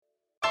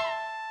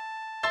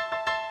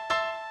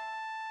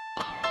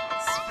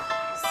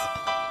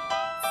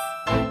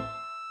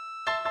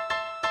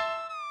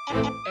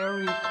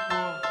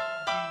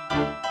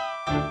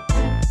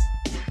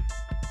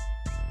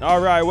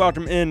All right,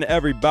 welcome in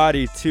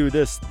everybody to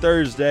this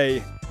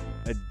Thursday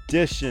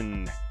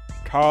edition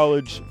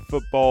college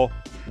football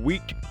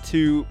week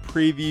 2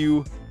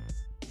 preview.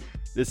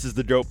 This is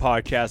the Dope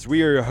Podcast.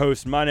 We are your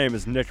hosts. My name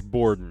is Nick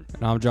Borden.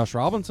 And I'm Josh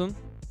Robinson.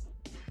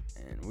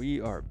 And we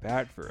are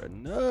back for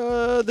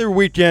another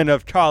weekend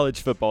of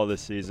college football this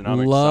season.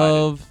 I'm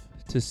Love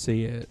to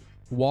see it.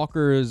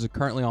 Walker is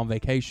currently on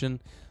vacation.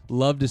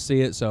 Love to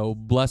see it, so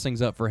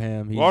blessings up for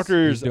him.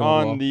 Walker's he's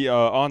on well. the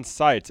on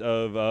site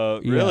of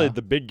really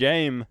the big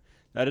game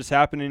that is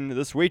happening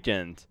this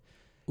weekend.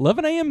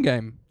 11 a.m.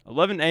 game.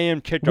 11 a.m.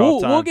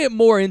 kickoff time. We'll get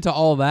more into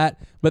all that,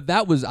 but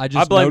that was I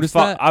noticed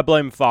that. I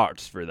blame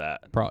Fox for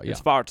that. Yeah. It's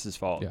Fox's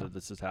fault that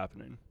this is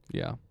happening.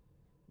 Yeah,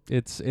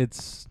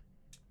 it's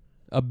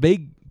a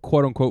big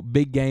quote unquote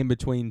big game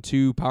between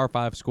two Power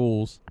 5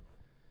 schools.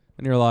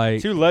 And you're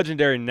like two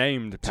legendary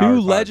named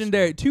Power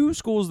 5 two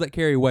schools that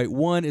carry weight.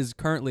 One is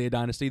currently a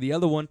dynasty. The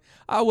other one,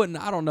 I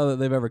don't know that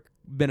they've ever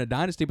been a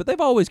dynasty, but they've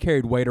always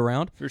carried weight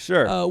around. For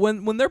sure.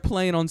 When they're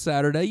playing on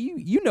Saturday,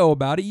 you know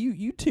about it.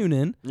 You tune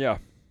in. Yeah.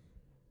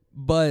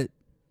 But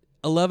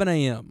 11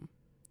 a.m.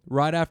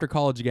 right after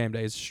college game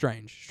day is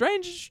strange.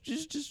 Strange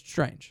is just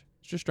strange.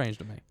 It's just strange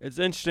to me. It's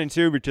interesting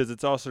too because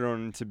it's also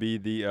going to be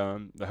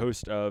the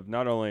host of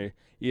not only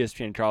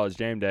ESPN College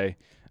Game Day,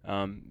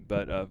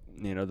 but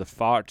the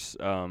Fox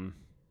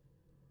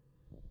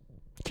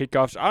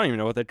kickoffs. I don't even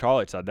know what they call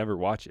it, so I'd never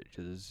watch it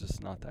because it's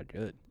just not that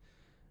good.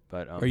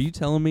 But are you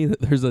telling me that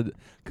there's a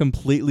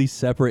completely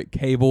separate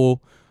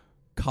cable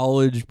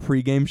college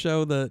pregame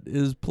show that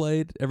is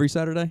played every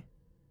Saturday?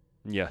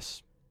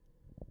 Yes.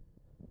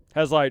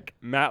 Has like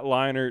Matt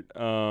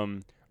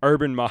Leinart,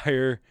 Urban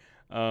Meyer,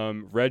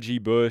 Reggie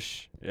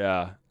Bush.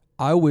 Yeah.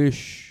 I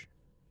wish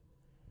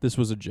this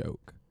was a joke.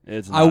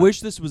 It's not. I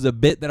wish this was a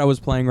bit that I was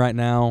playing right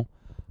now.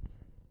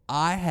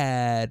 I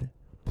had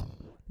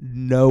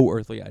no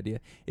earthly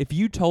idea. If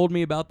you told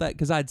me about that,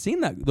 because I'd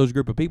seen those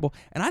group of people,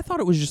 and I thought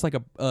it was just like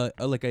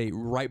a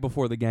right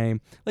before the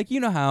game. Like, you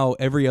know how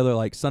every other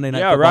like Sunday night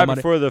football right Monday,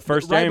 before the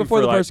first game, right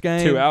before the first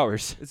game, 2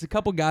 hours. It's a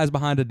couple guys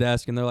behind a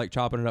desk, and they're like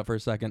chopping it up for a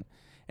second,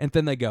 and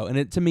then they go.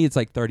 And to me, it's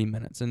like 30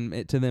 minutes,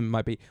 and to them it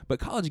might be. But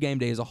college game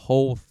day is a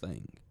whole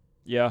thing.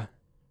 Yeah.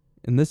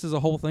 And this is a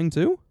whole thing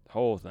too?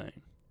 Whole thing.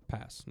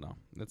 Pass. No,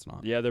 it's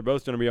not. Yeah, they're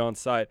both going to be on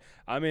site.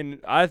 I mean,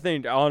 I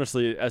think,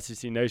 honestly,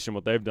 SEC Nation,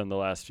 what they've done the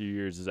last few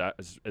years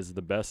is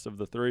the best of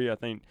the three. I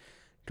think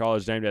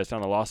College Game Day has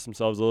kind of lost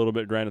themselves a little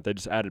bit. Granted, they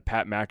just added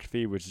Pat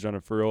McAfee, which is going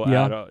to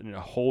add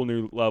a whole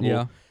new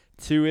level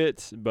to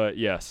it. But,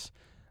 yes,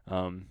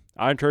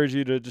 I encourage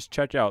you to just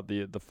check out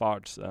the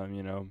Fox,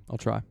 I'll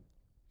try.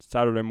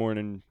 Saturday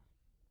morning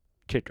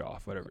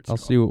kickoff, whatever it's I'll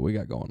called. see what we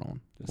got going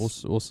on.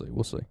 We'll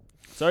see.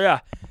 So,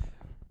 yeah.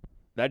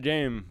 That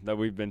game that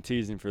we've been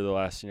teasing for the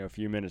last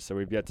few minutes that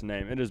we've yet to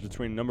name, it is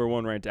between number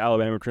 1 ranked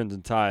Alabama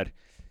Crimson Tide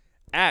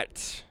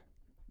at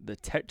the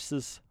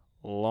Texas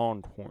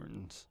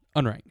Longhorns.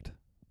 Unranked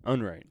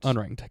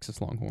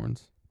Texas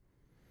Longhorns.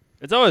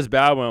 It's always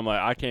bad when I'm like,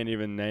 I can't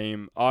even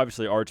name.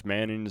 Obviously, Arch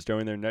Manning is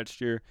going there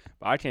next year,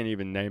 but I can't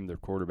even name their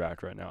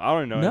quarterback right now. I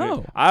don't know.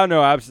 No. I don't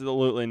know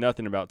absolutely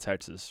nothing about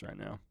Texas right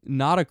now.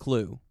 Not a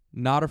clue.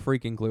 Not a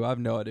freaking clue. I have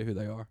no idea who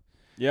they are.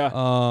 Yeah.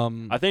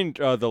 I think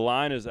the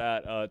line is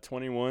at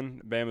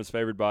 21. Bama's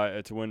favored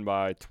to win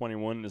by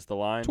 21 is the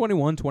line.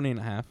 20 and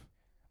a half.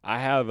 I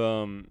have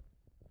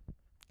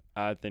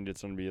I think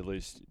it's going to be at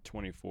least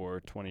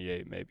 24,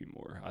 28, maybe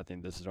more. I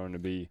think this is going to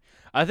be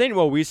 – I think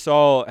what we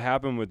saw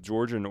happen with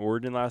Georgia and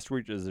Oregon last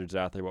week is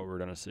exactly what we're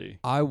going to see.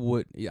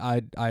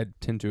 I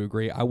tend to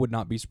agree. I would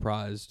not be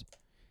surprised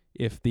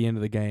if at the end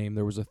of the game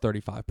there was a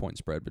 35-point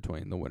spread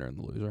between the winner and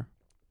the loser.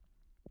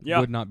 Yeah.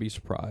 Would not be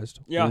surprised.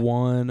 Yeah.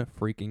 1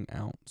 freaking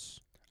ounce.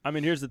 I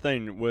mean, here's the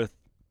thing. With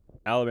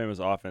Alabama's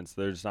offense,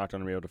 they're just not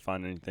going to be able to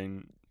find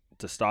anything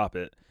to stop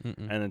it.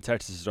 And then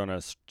Texas is going to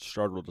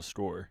struggle to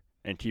score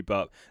and keep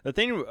up. The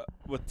thing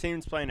with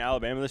teams playing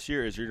Alabama this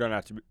year is you're going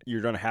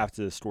to have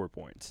to score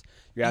points.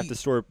 You have to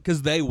score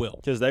because they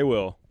will.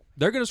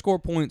 They're going to score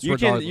points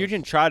regardless. You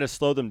can try to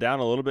slow them down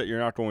a little bit. You're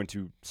not going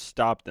to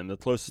stop them. The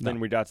closest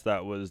thing we got to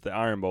that was the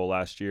Iron Bowl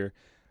last year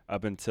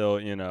up until,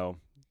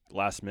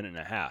 last minute and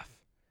a half.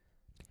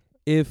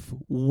 If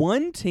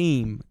one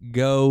team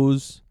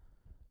goes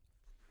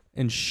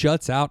and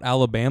shuts out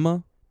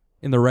Alabama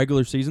in the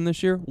regular season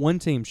this year, one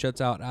team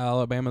shuts out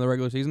Alabama in the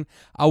regular season,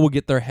 I will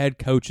get their head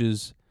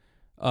coach's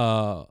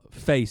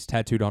face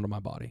tattooed onto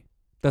my body.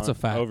 That's a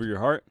fact. Over your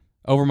heart?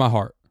 Over my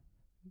heart.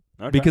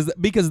 Okay.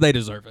 Because they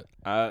deserve it.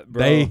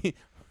 Bro,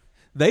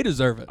 they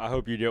deserve it. I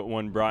hope you get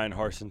one Brian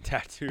Harsin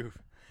tattoo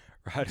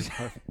right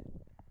above.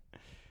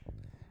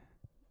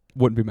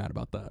 Wouldn't be mad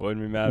about that.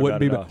 Wouldn't be mad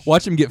about it at all.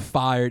 Watch him get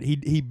fired.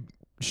 He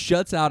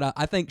shuts out.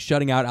 I think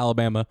shutting out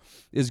Alabama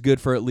is good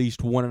for at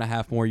least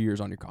 1.5 more years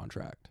on your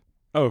contract.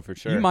 Oh, for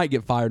sure. You might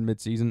get fired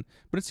midseason,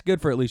 but it's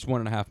good for at least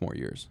 1.5 more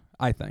years,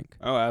 I think.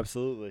 Oh,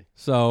 absolutely.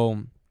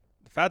 So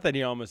the fact that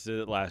he almost did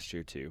it last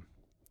year too,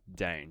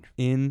 Dang.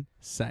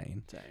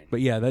 Insane. Dang.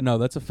 But yeah,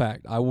 that's a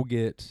fact. I will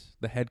get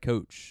the head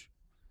coach,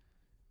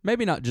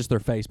 maybe not just their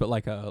face, but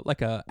like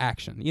a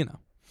action,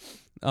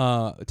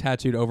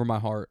 tattooed over my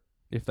heart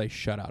if they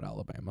shut out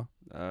Alabama.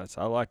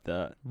 I like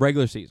that.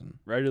 Regular season,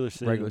 Regular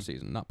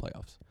season, not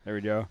playoffs. There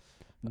we go.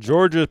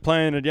 Georgia's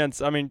playing against,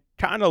 kind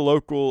of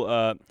local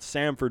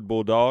Samford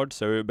Bulldogs.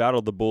 So we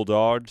battled the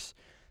Bulldogs.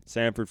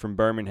 Samford from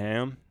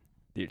Birmingham,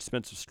 the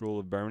expensive school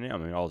of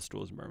Birmingham. All the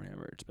schools in Birmingham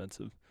are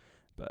expensive.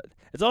 But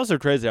it's also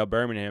crazy how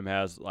Birmingham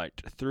has,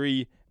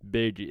 3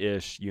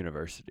 big-ish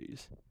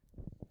universities.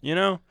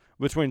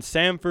 Between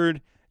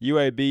Samford,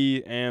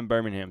 UAB, and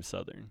Birmingham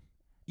Southern.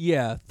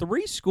 Yeah,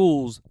 3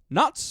 schools,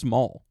 not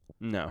small.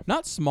 No.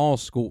 Not small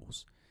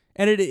schools.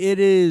 And it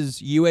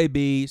is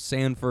UAB,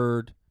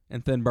 Sanford,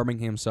 and then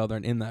Birmingham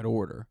Southern in that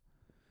order.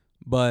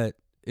 But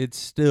it's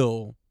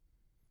still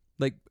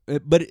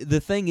but the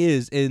thing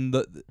is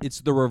it's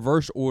the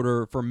reverse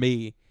order for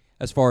me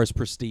as far as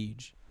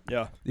prestige.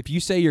 Yeah. If you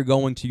say you're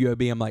going to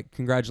UAB, I'm like,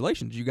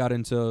 congratulations, you got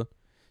into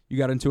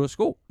a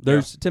school.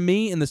 There's to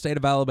me in the state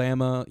of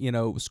Alabama,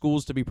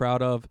 schools to be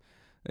proud of,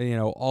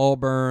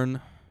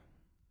 Auburn,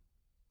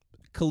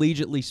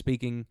 collegiately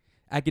speaking,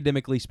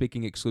 academically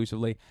speaking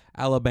exclusively,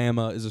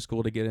 Alabama is a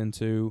school to get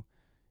into.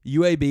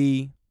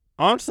 UAB.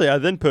 Honestly, I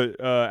then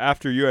put,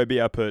 after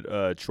UAB, I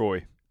put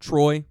Troy.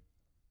 Troy.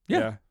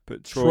 Yeah.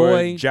 Put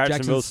Troy,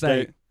 Jacksonville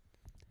State.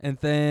 And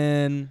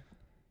then,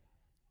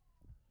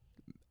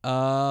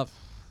 not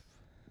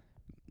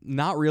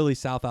really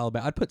South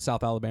Alabama. I'd put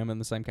South Alabama in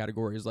the same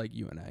category as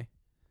UNA.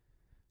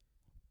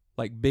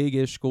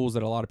 Big-ish schools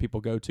that a lot of people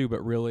go to,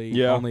 but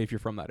really only if you're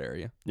from that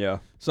area. Yeah.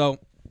 So,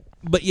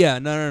 but yeah,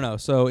 no.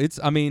 So it's,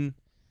 wild.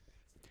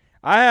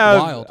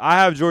 I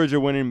have Georgia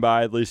winning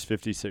by at least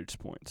 56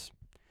 points.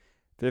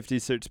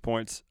 56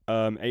 points,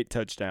 8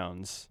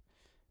 touchdowns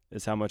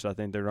is how much I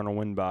think they're going to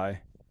win by,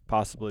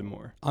 possibly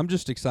more. I'm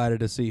just excited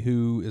to see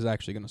who is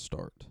actually going to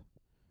start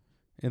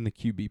in the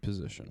QB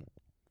position.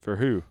 For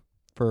who?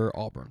 For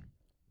Auburn.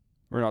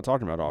 We're not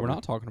talking about Auburn. We're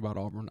not talking about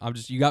Auburn.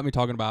 You got me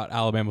talking about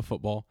Alabama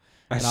football.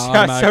 And That's I'll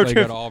automatically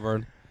so go to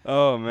Auburn.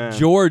 Oh, man.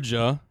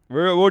 Georgia.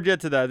 We'll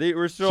get to that.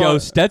 We're still.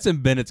 Stetson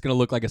Bennett's going to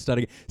look like a stud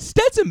again.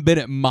 Stetson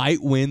Bennett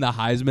might win the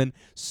Heisman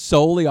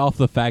solely off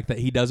the fact that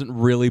he doesn't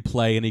really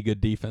play any good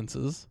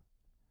defenses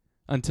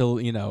until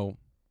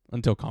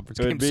conference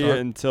games Could be start.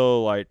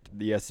 until,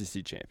 the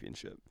SEC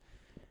championship.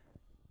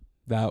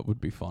 That would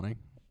be funny.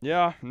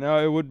 Yeah, no,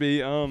 it would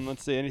be.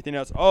 Let's see, anything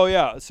else? Oh,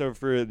 yeah, so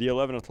for the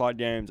 11 o'clock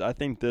games, I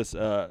think this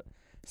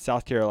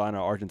South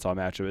Carolina-Arkansas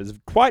matchup is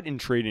quite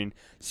intriguing,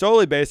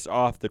 solely based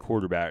off the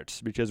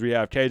quarterbacks, because we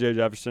have KJ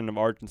Jefferson of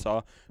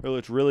Arkansas, who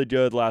looked really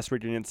good last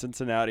week against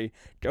Cincinnati,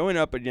 going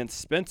up against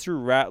Spencer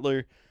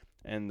Rattler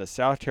and the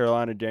South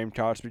Carolina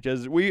Gamecocks,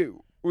 because we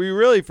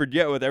really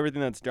forget with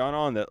everything that's gone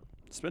on that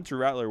Spencer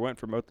Rattler went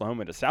from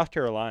Oklahoma to South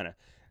Carolina.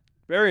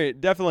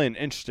 Definitely an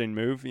interesting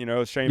move.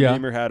 Shane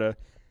Beamer had a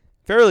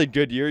fairly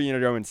good year,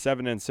 going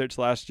 7-6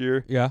 last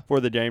year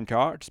for the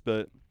Gamecocks,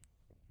 but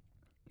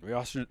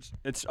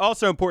it's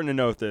also important to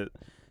note that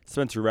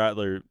Spencer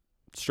Rattler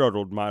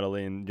struggled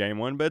mightily in game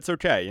 1, but it's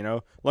okay,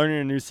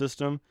 learning a new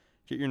system,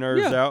 get your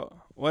nerves out,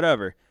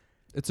 whatever.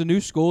 It's a new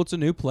school, it's a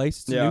new place,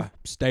 it's a new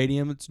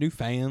stadium, it's new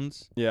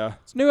fans. Yeah.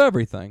 It's new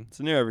everything.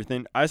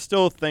 I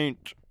still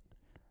think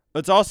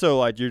it's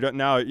also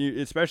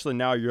especially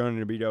now you're going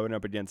to be going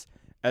up against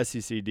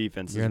SEC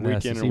defenses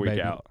week in and week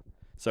out.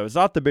 So it's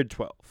not the Big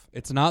 12.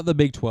 It's not the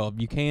Big 12.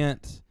 You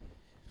can't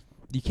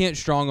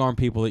strong arm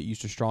people that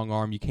used to strong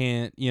arm. You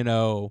can't,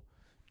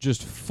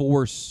 just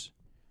force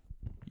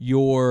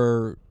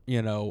your,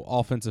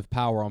 offensive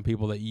power on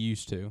people that you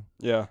used to.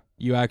 Yeah.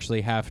 You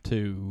actually have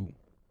to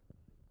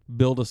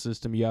build a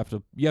system. You have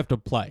to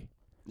play.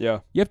 Yeah.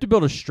 You have to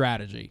build a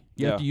strategy.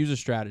 You have to use a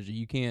strategy.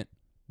 You can't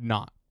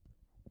not.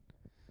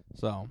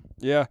 So.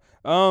 Yeah.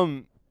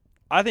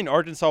 I think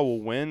Arkansas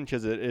will win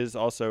because it is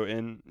also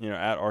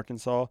at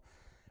Arkansas.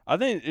 I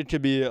think it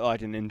could be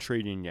an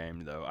intriguing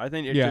game, though. I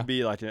think it could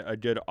be a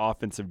good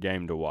offensive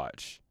game to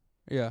watch.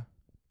 Yeah,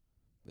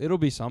 it'll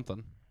be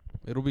something.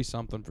 It'll be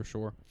something for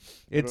sure.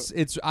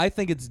 I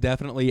think it's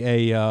definitely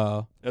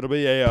a. It'll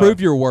be a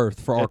prove your worth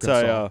for Arkansas.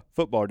 It's a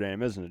football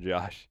game, isn't it,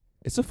 Josh?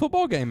 It's a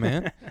football game,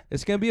 man.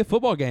 It's gonna be a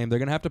football game. They're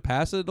gonna have to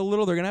pass it a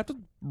little. They're gonna have to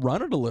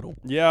run it a little.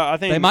 Yeah, I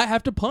think they might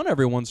have to punt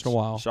every once in a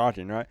while.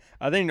 Shocking, right?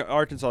 I think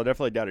Arkansas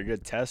definitely got a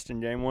good test in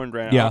game 1.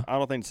 Granted, I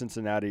don't think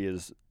Cincinnati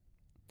is.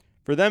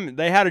 For them,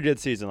 they had a good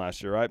season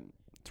last year, right?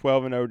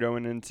 12-0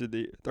 going into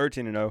the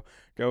 13-0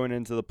 going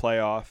into the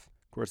playoff.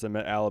 Of course, they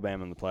met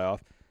Alabama in the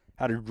playoff.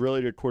 Had a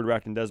really good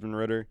quarterback in Desmond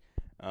Ridder.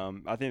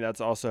 I think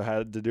that's also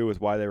had to do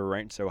with why they were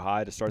ranked so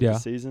high to start the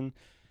season.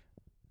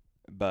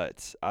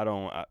 But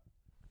I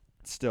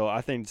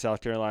think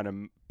South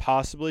Carolina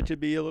possibly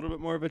could be a little bit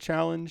more of a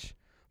challenge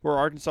for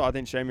Arkansas. I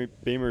think Shane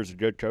Beamer is a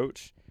good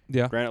coach.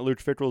 Yeah. Granted, Luke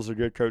Fickell is a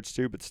good coach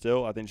too, but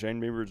still, I think Shane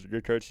Beamer is a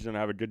good coach. He's going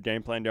to have a good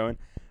game plan going.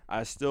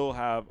 I still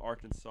have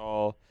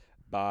Arkansas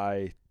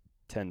by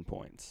 10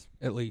 points.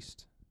 At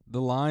least.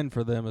 The line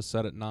for them is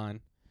set at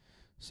 9.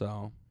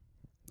 So,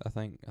 I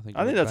think that's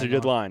a bang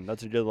good on. line.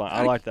 That's a good line.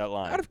 I like that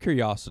line. Out of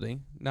curiosity,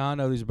 now I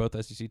know these are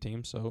both SEC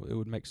teams, so it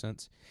would make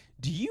sense.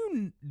 Did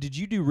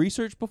you do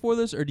research before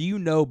this, or do you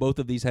know both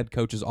of these head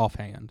coaches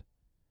offhand?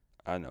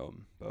 I know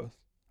them both.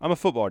 I'm a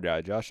football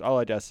guy, Josh. I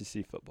like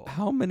SEC football.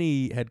 How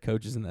many head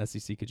coaches in the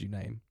SEC could you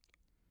name?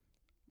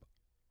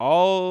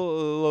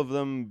 All of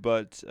them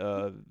but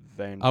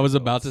Vanderbilt. I was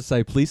about to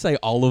say, please say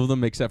all of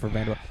them except for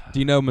Vanderbilt. Do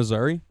you know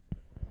Missouri?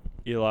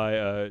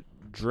 Eli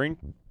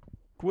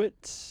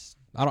Drinkwitz.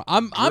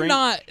 I'm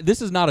not.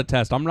 This is not a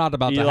test. I'm not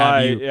about to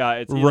have you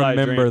it's Eli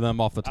remember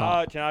them off the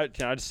top. Can I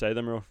just say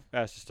them real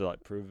fast just to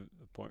like prove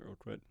the point real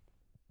quick?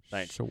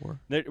 Thanks. Sure.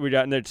 We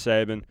got Nick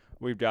Saban.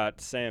 We've got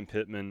Sam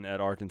Pittman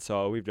at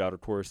Arkansas. We've got, of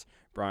course,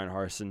 Brian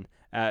Harsin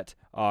at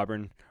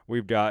Auburn.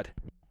 We've got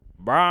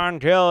Brian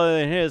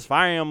Kelly and his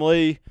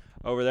family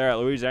over there at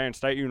Louisiana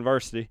State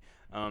University.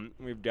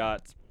 We've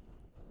got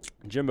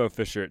Jimbo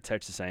Fisher at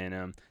Texas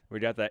A&M. We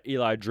got that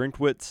Eli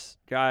Drinkwitz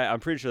guy. I'm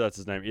pretty sure that's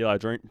his name. Eli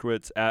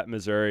Drinkwitz at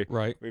Missouri.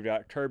 Right. We've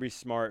got Kirby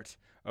Smart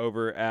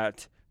over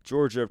at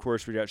Georgia. Of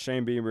course, we got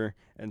Shane Beamer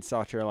in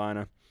South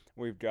Carolina.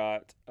 We've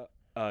got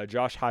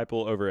Josh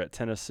Heupel over at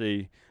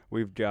Tennessee.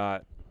 We've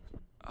got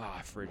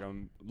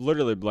I'm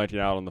literally blanking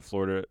out on the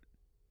Florida.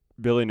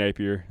 Billy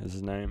Napier is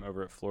his name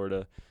over at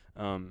Florida.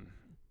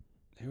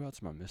 Who else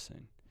am I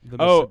missing?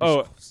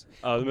 The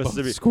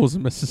Mississippi schools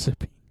in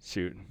Mississippi.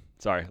 Shoot,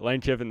 sorry,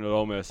 Lane Kiffin with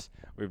Ole Miss.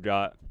 We've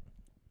got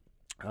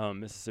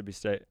Mississippi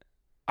State.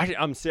 I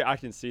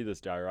can see this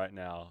guy right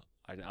now.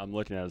 I'm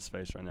looking at his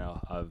face right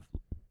now. I've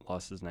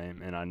lost his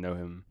name, and I know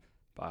him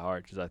by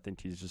heart because I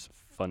think he's just a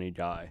funny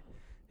guy.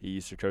 He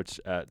used to coach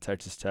at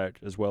Texas Tech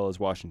as well as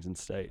Washington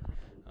State.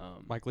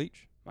 Mike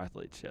Leach. Mike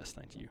Leach, yes,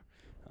 thank you.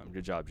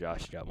 Good job,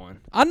 Josh. You got one.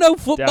 I know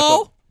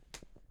football.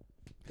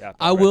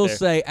 I will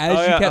say,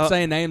 as you kept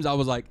saying names, I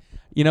was like,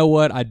 you know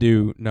what? I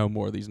do know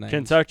more of these names.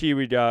 Kentucky,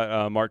 we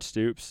got Mark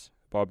Stoops,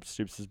 Bob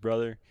Stoops'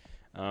 brother.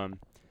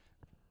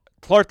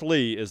 Clark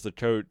Lee is the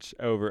coach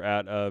over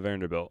at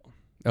Vanderbilt.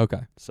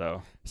 Okay.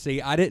 So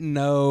see, I didn't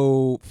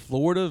know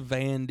Florida,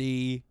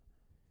 Vandy,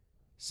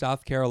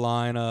 South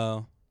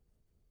Carolina,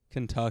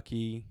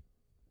 Kentucky.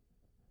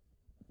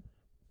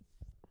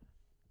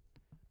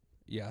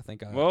 Yeah, I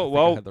think I had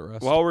the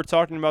rest. While we're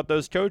talking about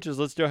those coaches,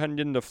 let's go ahead and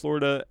get into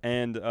Florida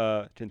and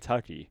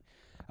Kentucky.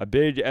 A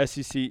big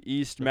SEC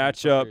East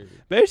matchup.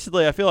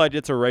 Basically, I feel like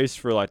it's a race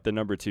for like the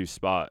number 2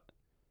 spot.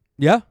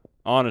 Yeah.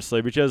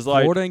 Honestly, because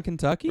like Florida and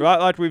Kentucky? Right,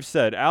 like we've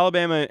said,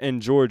 Alabama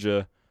and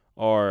Georgia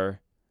they're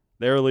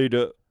a lead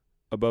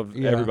above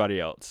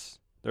everybody else.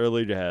 They're a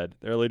lead ahead.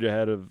 They're a lead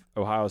ahead of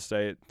Ohio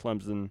State,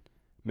 Clemson,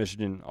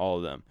 Michigan, all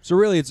of them. So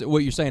really, what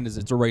you're saying is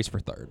it's a race for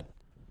third.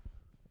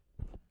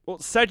 Well,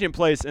 second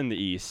place in the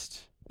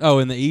East. Oh,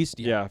 in the East?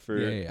 Yeah.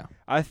 Yeah.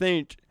 I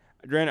think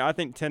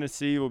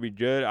Tennessee will be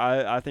good.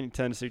 I think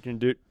Tennessee can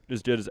do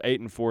as good as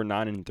 8-4,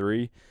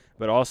 9-3.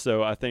 But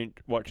also, I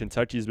think what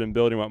Kentucky's been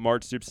building, what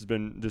Mark Stoops has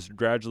been just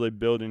gradually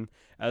building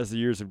as the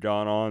years have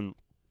gone on,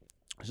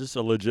 is just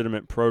a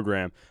legitimate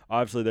program.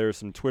 Obviously, there was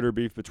some Twitter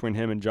beef between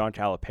him and John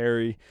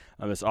Calipari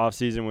this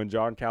offseason when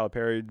John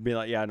Calipari would be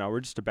like, yeah, no, we're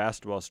just a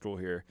basketball school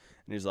here.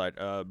 And he's like,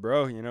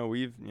 bro,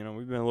 we've been a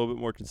little bit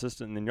more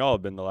consistent than y'all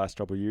have been the last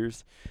couple of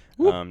years.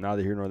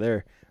 Neither here nor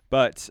there.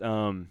 But,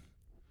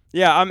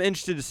 yeah, I'm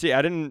interested to see.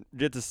 I didn't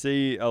get to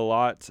see a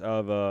lot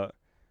of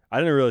I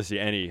didn't really see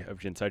any of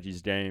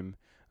Kentucky's game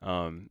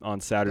on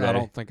Saturday. I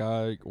don't think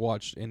I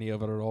watched any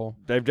of it at all.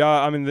 They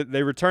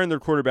returned their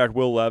quarterback,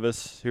 Will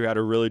Levis, who had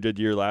a really good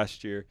year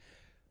last year.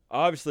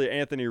 Obviously,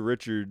 Anthony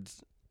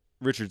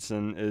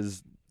Richardson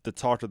is the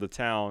talk of the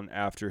town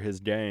after his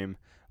game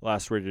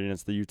last week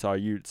against the Utah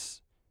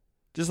Utes.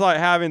 Just like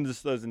having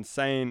just those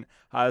insane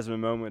Heisman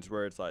moments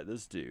where it's like,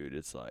 this dude,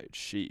 it's like,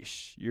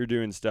 sheesh, you're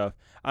doing stuff.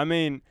 I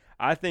mean,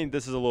 I think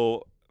this is a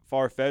little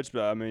far-fetched,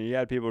 but, I mean, you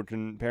had people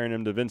comparing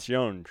him to Vince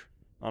Young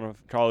on a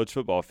college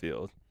football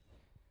field.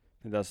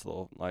 I think that's a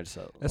little, like I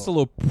said, that's a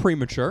little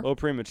premature. A little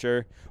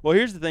premature. Well,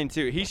 here's the thing,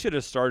 too. He should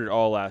have started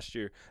all last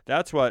year.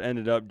 That's what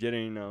ended up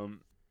getting,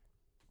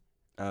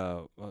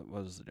 what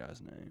was the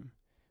guy's name?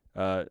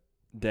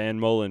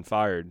 Dan Mullen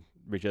fired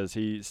because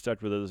he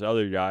stuck with this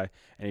other guy,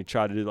 and he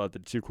tried to do like the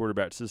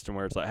 2-quarterback system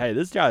where it's like, hey,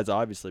 this guy's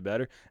obviously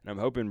better, and I'm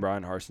hoping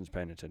Brian Harsin's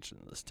paying attention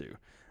to this too.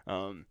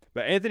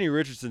 But Anthony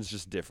Richardson's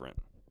just different.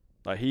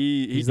 Like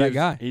he's that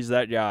guy. He's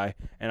that guy,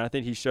 and I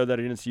think he showed that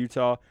against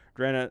Utah.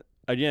 Granted,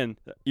 again,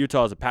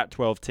 Utah is a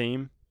Pac-12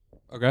 team.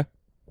 Okay.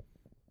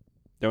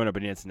 They went up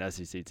against an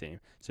SEC team.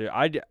 So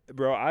I'd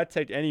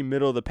take any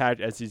middle of the pack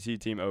SEC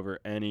team over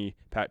any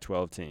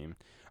Pac-12 team.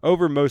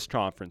 Over most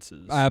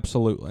conferences.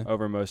 Absolutely.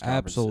 Over most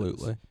conferences.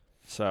 Absolutely.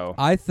 So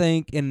I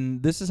think,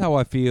 and this is how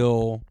I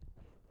feel.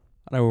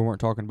 I know we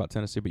weren't talking about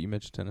Tennessee, but you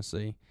mentioned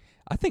Tennessee.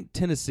 I think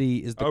Tennessee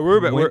is the. We're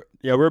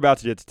about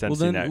to get to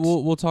Tennessee well, then next.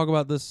 We'll talk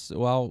about this.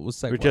 Well, we'll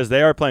segue. Because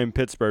they are playing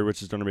Pittsburgh,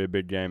 which is going to be a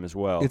big game as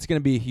well. It's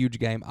going to be a huge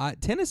game.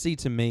 Tennessee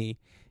to me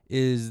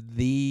is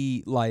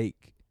the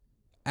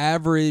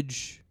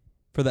average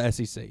for the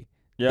SEC.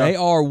 Yeah. They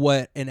are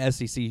what an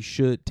SEC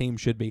team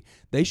should be.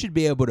 They should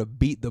be able to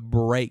beat the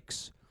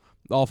brakes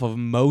off of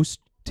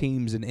most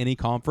teams in any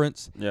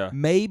conference. Yeah.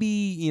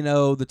 Maybe,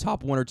 the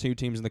top 1 or 2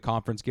 teams in the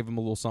conference give them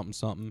a little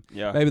something.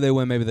 Yeah. Maybe they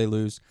win, maybe they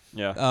lose.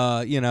 Yeah.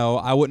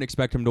 I wouldn't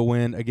expect them to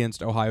win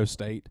against Ohio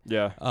State.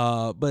 Yeah.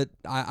 But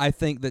I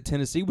think that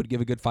Tennessee would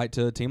give a good fight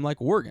to a team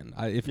like Oregon,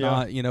 if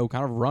not,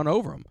 kind of run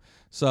over them.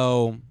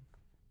 So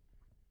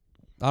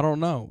I don't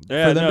know.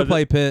 Yeah, for them to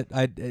play Pitt,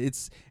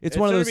 it's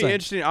one of those things.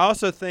 Interesting. I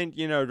also think,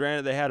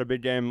 granted they had a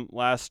big game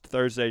last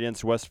Thursday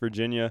against West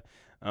Virginia.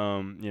 We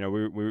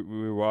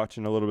were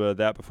watching a little bit of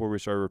that before we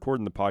started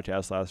recording the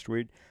podcast last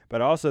week.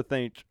 But I also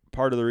think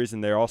part of the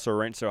reason they're also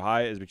ranked so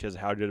high is because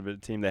of how good of a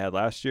team they had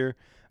last year.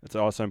 It's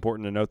also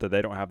important to note that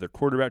they don't have their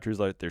quarterback, who's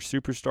like their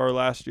superstar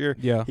last year.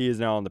 Yeah. He is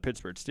now on the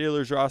Pittsburgh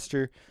Steelers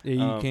roster.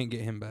 Yeah, you can't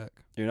get him back.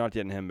 You're not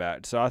getting him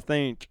back. So I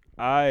think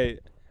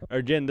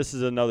again, this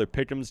is another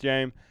pick'ems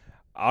game.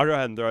 I'll go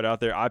ahead and throw it out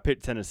there. I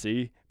picked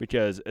Tennessee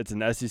because it's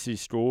an SEC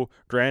school.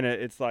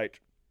 Granted, it's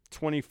like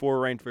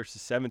 24 ranked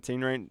versus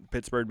 17 ranked,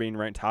 Pittsburgh being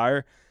ranked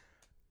higher.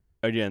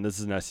 Again, this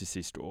is an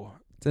SEC school.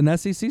 It's an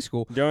SEC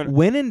school.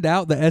 When in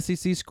doubt, the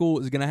SEC school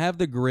is going to have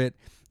the grit.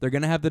 They're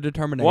going to have the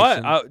determination.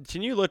 What?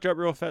 Can you look up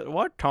real fast?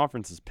 What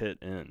conference is Pitt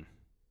in?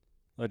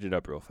 Look it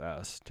up real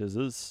fast. Are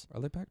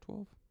they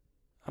Pac-12?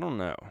 I don't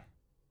know. I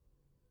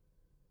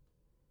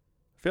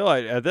feel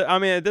like at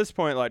this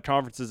point, like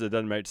conferences, it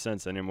doesn't make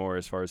sense anymore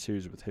as far as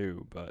who's with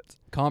who. But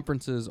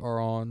conferences are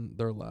on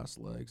their last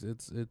legs.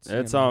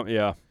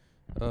 Yeah.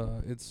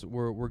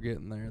 We're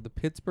getting there. The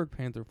Pittsburgh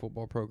Panther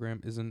football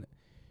program is an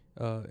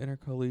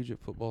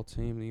intercollegiate football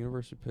team. The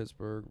University of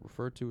Pittsburgh,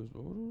 referred to as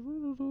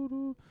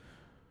oh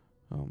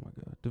my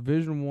God,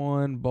 Division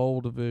I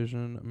bowl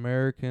division,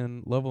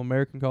 American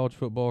college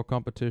football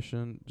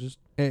competition, just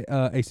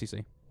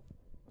ACC.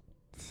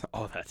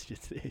 Oh, that's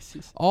just the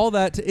ACC. All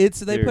that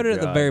they put it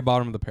at the very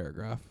bottom of the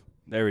paragraph.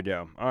 There we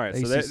go. All right,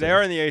 ACC. so they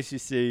are in the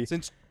ACC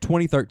since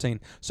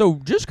 2013. So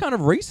just kind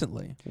of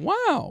recently.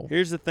 Wow.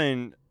 Here's the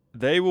thing: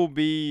 they will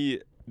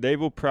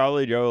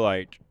probably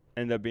go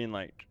end up being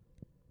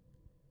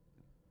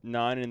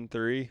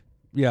 9-3.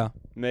 Yeah.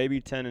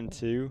 Maybe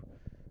 10-2.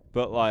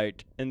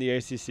 But in the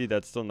ACC,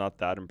 that's still not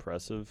that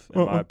impressive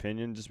in my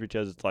opinion, just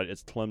because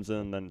it's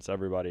Clemson and then it's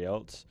everybody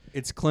else.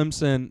 It's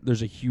Clemson.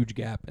 There's a huge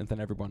gap, and then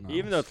everyone else.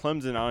 Even though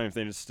Clemson, I don't even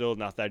think it's still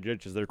not that good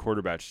because their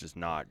quarterback's just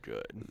not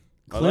good.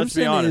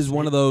 Clemson is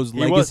one of those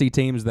legacy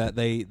teams that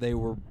they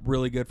were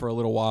really good for a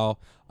little while.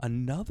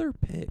 Another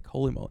pick.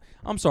 Holy moly.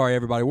 I'm sorry,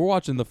 everybody. We're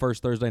watching the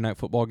first Thursday night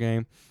football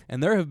game,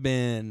 and there have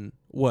been,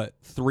 4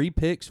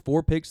 picks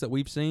that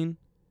we've seen?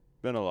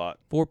 Been a lot.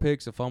 4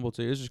 picks, a fumble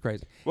too. It's just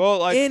crazy. Well,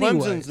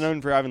 Clemson's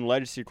known for having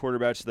legacy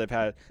quarterbacks they've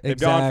had. They've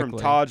gone from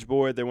Taj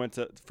Boyd. They went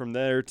from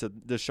there to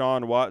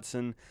Deshaun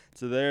Watson.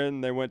 To there,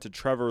 and they went to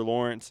Trevor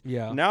Lawrence.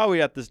 Yeah. Now we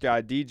got this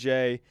guy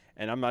DJ,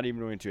 and I'm not even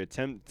going to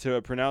attempt to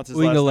pronounce his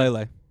last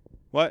name.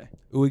 What?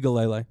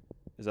 Uigalele.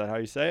 Is that how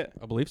you say it?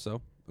 I believe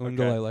so.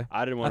 Uigalele.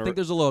 Okay. I think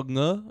there's a little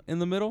ng in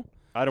the middle.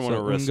 I don't want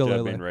to risk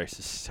being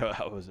racist, so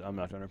I'm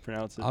not going to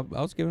pronounce it. I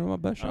was giving him my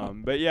best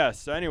shot. But yeah.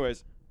 So,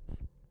 anyways,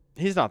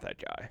 he's not that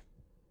guy.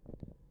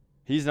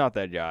 He's not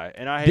that guy,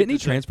 and I hate. Didn't he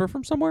transfer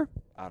from somewhere?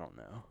 I don't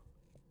know.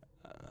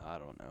 I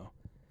don't know.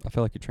 I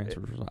feel like he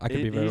transferred from somewhere. I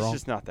could be very wrong. He's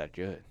just not that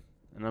good,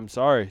 and I'm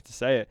sorry to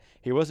say it.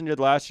 He wasn't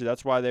good last year.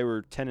 That's why they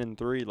were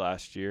 10-3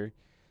 last year,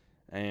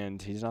 and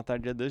he's not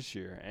that good this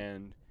year.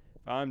 And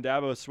if I'm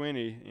Dabo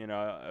Swinney,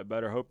 I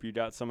better hope you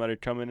got somebody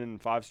coming in,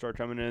 5-star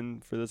coming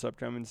in for this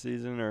upcoming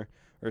season, or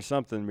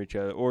something,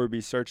 or be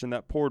searching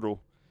that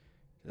portal,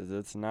 because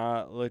it's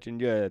not looking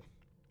good.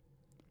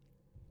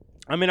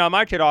 I mean, I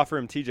might could offer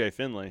him TJ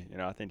Finley.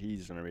 I think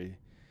he's going to be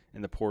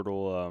in the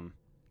portal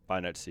by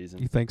next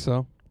season. You think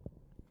so?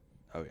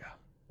 Oh, yeah.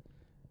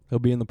 He'll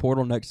be in the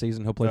portal next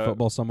season. He'll play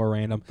football somewhere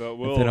random.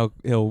 But then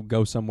he'll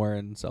go somewhere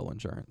and sell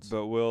insurance.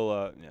 But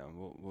we'll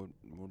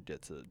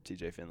get to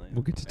TJ Finley.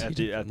 We'll get to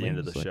TJ at the end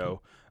of the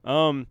show.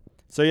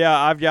 So yeah,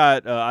 I've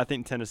got. I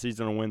think Tennessee's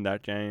going to win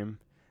that game.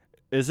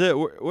 Is it?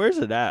 Where's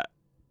it at?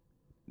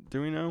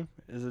 Do we know?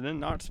 Is it in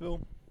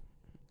Knoxville?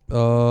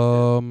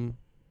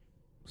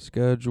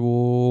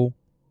 Schedule.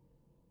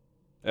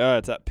 Yeah,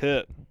 it's at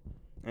Pitt.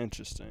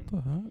 Interesting.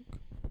 What the heck?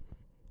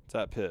 It's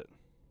at Pitt.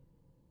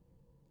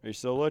 Are you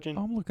still looking?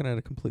 I'm looking at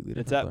a completely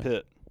different It's at thing.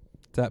 Pitt.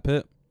 It's at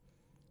Pitt?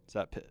 It's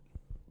at Pitt.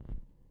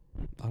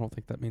 I don't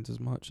think that means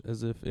as much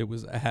as if it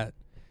was at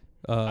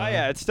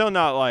yeah, it's still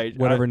not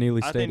whatever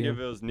Neely Stadium. Stadium. I think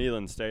if it was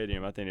Neyland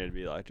Stadium, I think it'd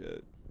be a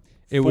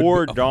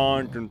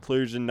foregone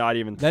conclusion, not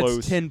even close.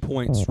 That's 10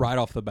 points right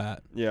off the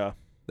bat. Yeah.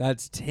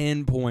 That's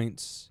 10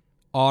 points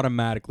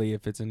automatically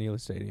if it's a Neely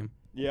Stadium.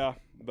 Yeah,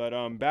 but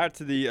back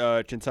to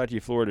the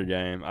Kentucky-Florida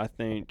game. I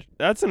think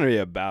that's going to be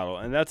a battle,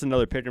 and that's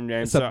another pick'em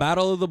game. It's a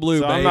battle of the blue,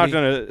 baby. I'm not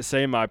going to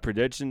say my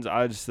predictions.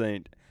 I just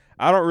think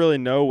I don't really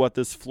know what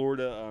this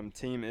Florida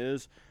team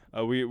is.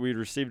 We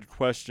received a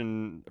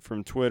question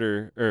from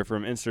Twitter or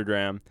from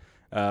Instagram.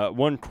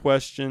 One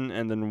question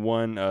and then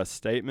one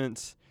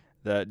statement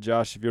that,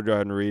 Josh, if you'll go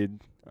ahead and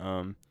read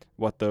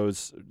what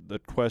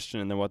the question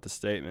and then what the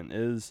statement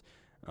is.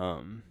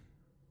 Oh,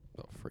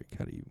 freak.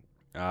 How do you?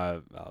 I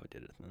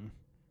did it then.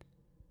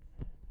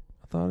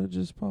 I thought it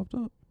just popped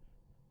up.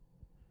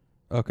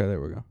 Okay,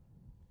 there we go.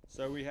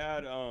 So we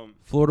had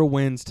Florida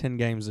wins 10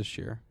 games this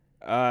year.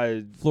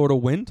 Florida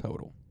win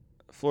total.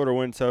 Florida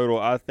win total.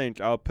 I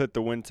think I'll put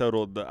the win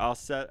total. I'll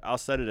set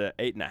it at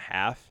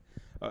 8.5.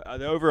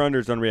 The over under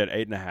is going to be at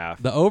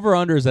 8.5. The over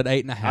under is at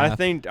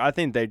 8.5. I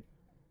think they.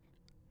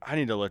 I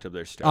need to look up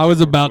their schedule. I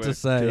was about to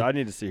say. I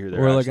need to see who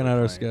they're. We're looking at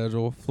our playing.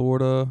 schedule.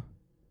 Florida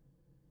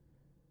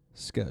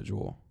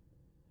schedule.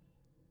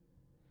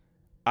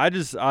 I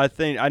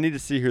think I need to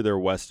see who their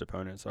West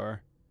opponents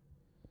are.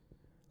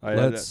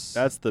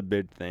 That's the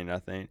big thing, I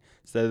think.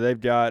 So they've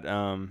got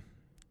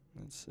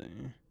let's see.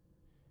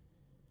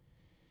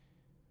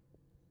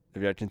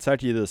 They've got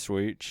Kentucky this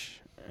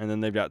week, and then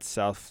they've got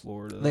South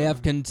Florida. They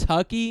have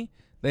Kentucky.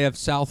 They have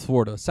South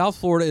Florida. South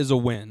Florida is a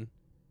win.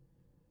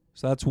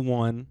 So that's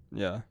 1.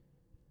 Yeah.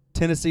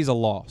 Tennessee's a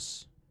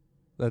loss.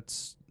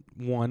 That's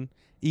 1.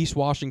 East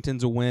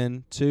Washington's a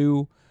win.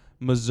 2.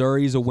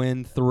 Missouri's a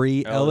win.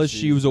 3.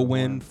 LSU's a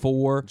win.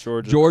 4.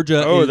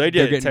 Georgia. Oh, they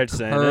get Texas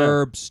A&M.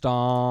 Curb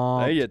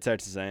stomp. They get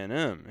Texas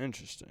A&M.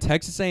 Interesting.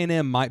 Texas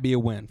A&M might be a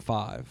win.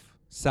 5.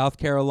 South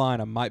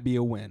Carolina might be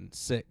a win.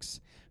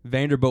 6.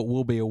 Vanderbilt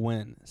will be a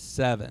win.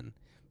 7.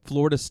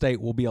 Florida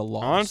State will be a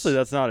loss. Honestly,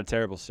 that's not a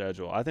terrible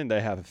schedule. I think they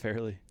have a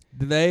fairly.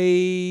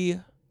 They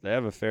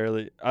have a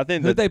fairly. I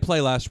think. Who'd they play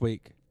last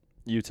week?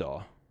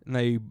 Utah. And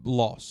they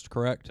lost,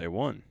 correct? They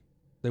won.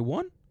 They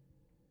won?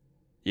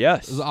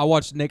 Yes. I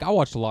watched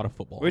a lot of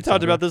football. We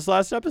talked about this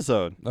last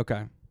episode.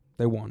 Okay.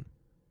 They won.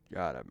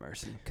 God have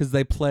mercy. Because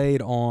they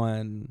played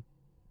on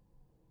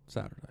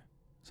Saturday,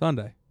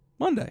 Sunday,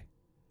 Monday.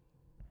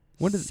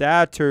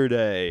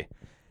 Saturday.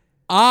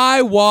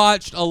 I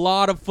watched a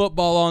lot of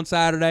football on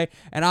Saturday,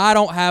 and I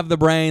don't have the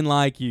brain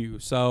like you,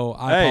 so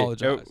I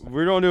apologize.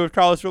 We're going to do a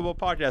college football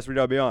podcast. We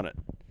got to be on it.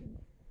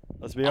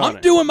 Let's be on it.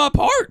 I'm doing my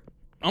part.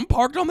 I'm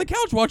parked on the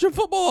couch watching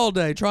football all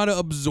day, trying to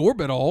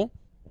absorb it all.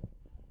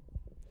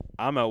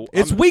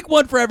 It's week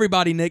 1 for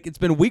everybody, Nick. It's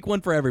been week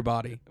 1 for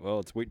everybody. Well,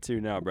 it's week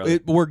 2 now, brother.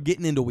 We're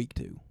getting into week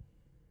 2.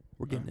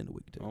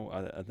 Oh,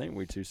 I think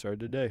week 2 started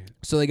today.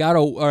 So they got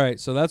all right,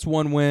 so that's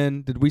 1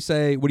 win. Did we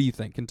say, what do you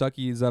think?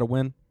 Kentucky, is that a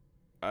win?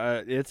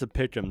 It's a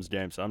pick'ems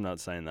game, so I'm not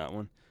saying that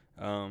one.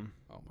 Oh,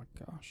 my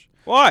gosh.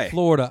 Why?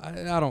 Florida,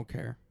 I don't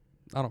care.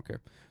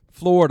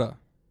 Florida,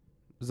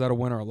 is that a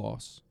win or a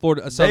loss?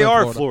 Florida. They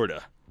are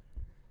Florida.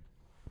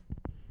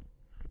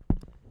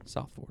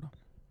 South Florida.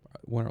 All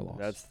right, win or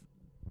loss?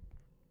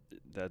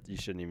 That you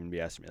shouldn't even be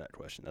asking me that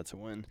question. That's a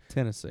win.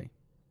 Tennessee.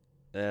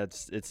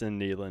 It's in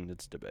Neyland.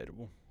 It's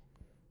debatable.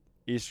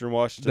 Eastern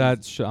Washington.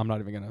 I'm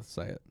not even gonna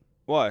say it.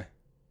 Why?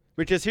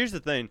 Because here's the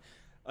thing.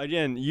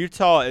 Again,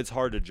 Utah, it's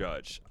hard to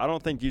judge. I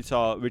don't think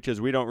Utah,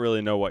 because we don't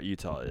really know what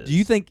Utah is. Do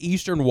you think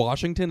Eastern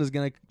Washington is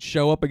going to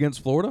show up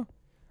against Florida?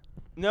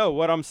 No,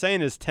 what I'm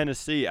saying is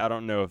Tennessee. I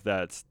don't know if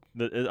that's.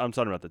 I'm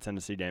talking about the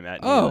Tennessee game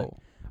at Neyland.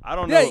 I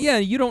don't know. Yeah,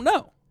 you don't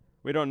know.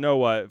 We don't know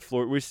what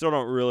Florida. We still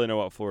don't really know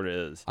what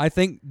Florida is. I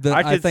think here's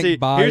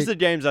the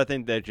games I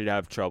think they could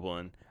have trouble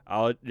in.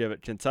 I'll give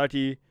it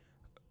Kentucky,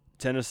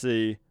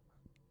 Tennessee,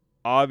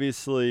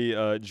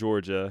 obviously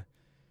Georgia.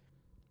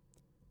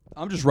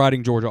 I'm just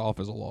writing Georgia off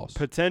as a loss.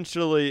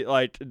 Potentially,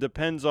 it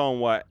depends on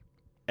what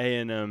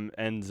A&M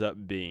ends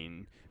up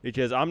being.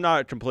 Because I'm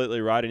not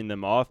completely writing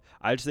them off.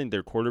 I just think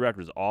their quarterback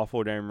was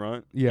awful game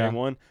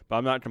 1, but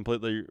I'm not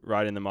completely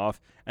writing them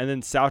off. And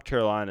then South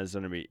Carolina is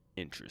going to be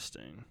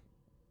interesting.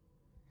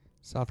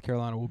 South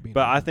Carolina will be.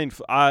 But I think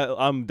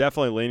I'm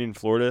definitely leaning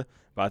Florida,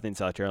 but I think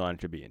South Carolina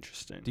could be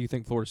interesting. Do you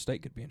think Florida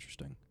State could be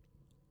interesting?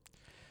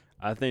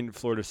 I think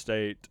Florida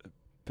State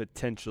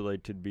potentially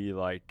could be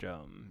by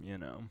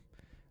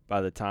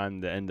the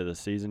time the end of the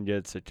season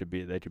gets, they could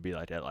be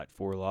at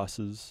 4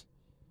 losses.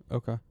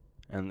 Okay.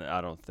 And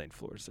I don't think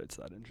Florida State's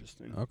that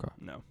interesting. Okay.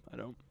 No, I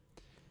don't.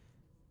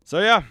 So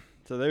yeah,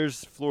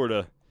 there's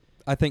Florida.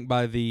 I think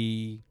by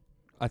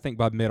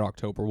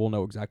mid-October we'll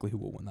know exactly who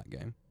will win that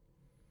game.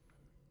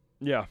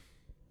 Yeah.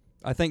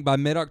 I think by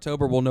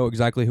mid-October we'll know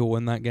exactly who will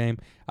win that game.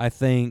 I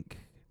think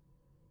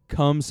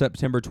come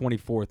September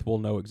 24th we'll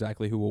know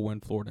exactly who will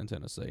win Florida and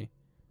Tennessee.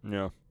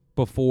 Yeah.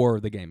 Before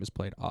the game is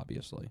played,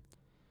 obviously.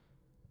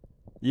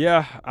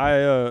 Yeah,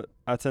 I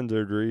tend to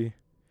agree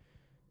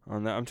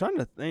on that. I'm trying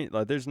to think.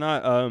 There's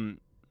not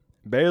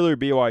Baylor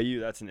BYU.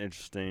 That's an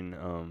interesting.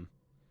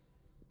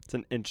 It's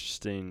an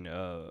interesting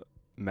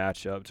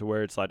matchup to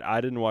where it's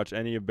I didn't watch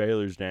any of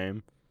Baylor's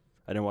game.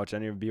 I didn't watch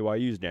any of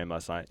BYU's game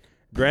last night.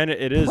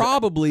 Granted, it is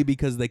probably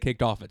because they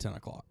kicked off at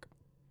 10:00.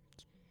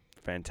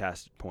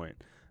 Fantastic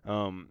point.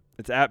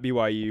 It's at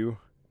BYU.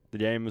 The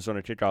game is going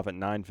to kick off at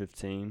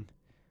 9:15.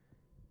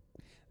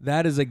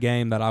 That is a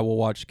game that I will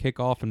watch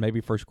kickoff and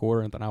maybe first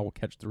quarter, and then I will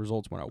catch the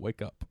results when I wake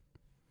up.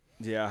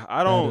 Yeah,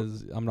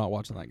 I'm not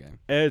watching that game.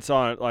 It's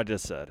on. Like I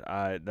just said,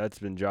 that's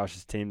been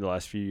Josh's team the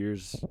last few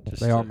years.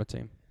 They are my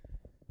team.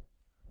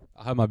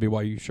 I have my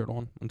BYU shirt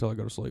on until I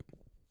go to sleep.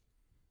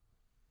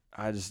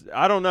 I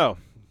don't know.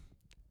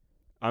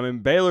 I mean,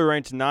 Baylor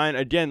ranked 9.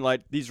 Again,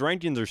 like, these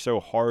rankings are so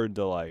hard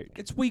to, like.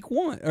 It's week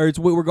 1. Or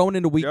we're going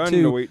into week 2.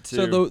 Into week 2.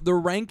 So the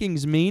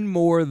rankings mean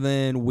more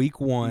than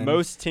week 1.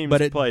 Most teams but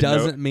it played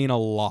doesn't mean a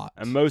lot.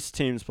 And most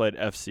teams played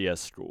FCS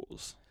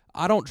schools.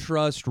 I don't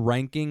trust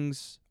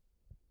rankings.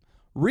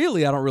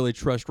 Really, I don't really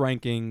trust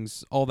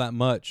rankings all that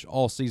much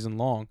all season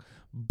long.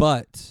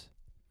 But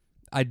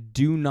I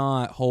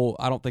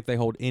don't think they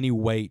hold any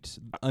weight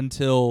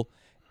until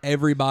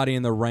everybody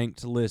in the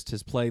ranked list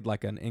has played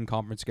like an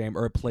in-conference game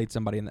or played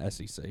somebody in the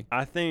SEC.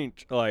 I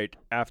think like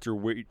after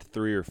week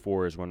 3 or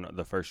 4 is when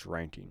the first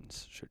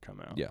rankings should come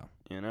out. Yeah.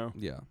 You know?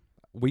 Yeah.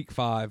 Week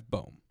 5,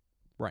 boom.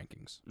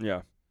 Rankings.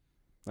 Yeah.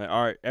 Like,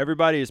 all right,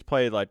 everybody has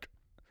played like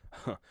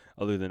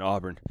other than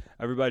Auburn.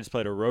 Everybody's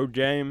played a road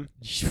game.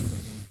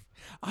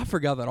 I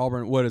forgot that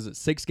Auburn, what is it,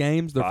 6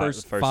 games? The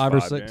first 5 5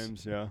 or 6?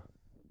 games, yeah.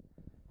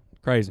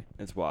 Crazy.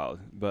 It's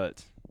wild,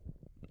 but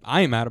I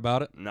ain't mad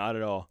about it. not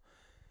at all.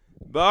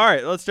 But all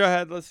right, let's go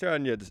ahead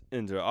and get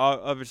into it.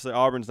 Obviously,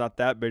 Auburn's not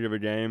that big of a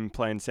game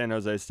playing San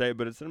Jose State,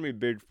 but it's going to be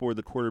big for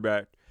the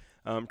quarterback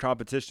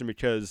competition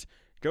because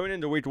going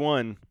into week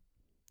 1,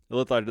 it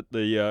looked like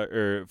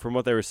from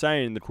what they were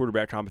saying, the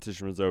quarterback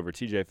competition was over.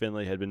 TJ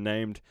Finley had been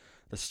named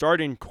the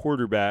starting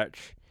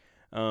quarterback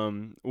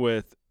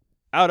without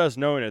us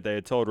knowing it. They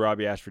had told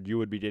Robbie Ashford, you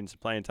would be getting some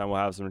playing time. We'll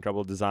have a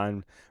couple of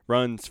design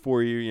runs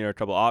for you, a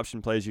couple of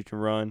option plays you can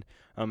run.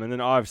 And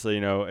then obviously,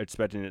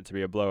 expecting it to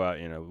be a blowout,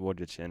 we'll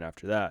get you in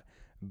after that.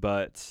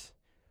 But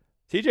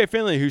TJ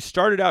Finley, who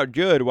started out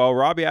good while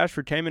Robbie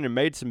Ashford came in and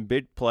made some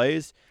big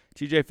plays,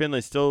 TJ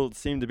Finley still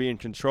seemed to be in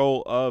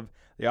control of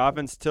the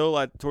offense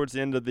till towards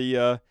the end of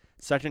the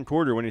second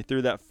quarter when he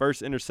threw that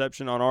first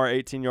interception on our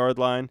 18-yard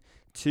line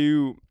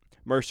to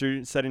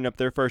Mercer, setting up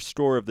their first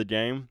score of the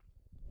game.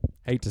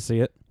 Hate to see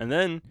it. And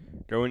then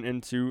going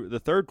into the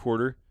third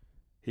quarter,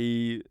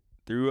 he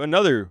threw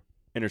another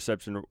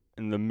interception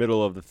in the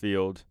middle of the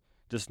field,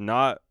 just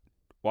not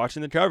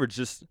watching the coverage,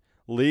 just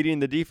leading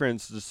the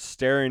defense, just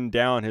staring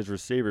down his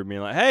receiver,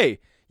 being like, hey,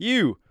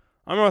 I'm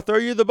going to throw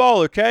you the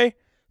ball, okay?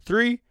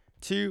 3,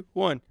 2,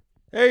 1.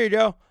 There you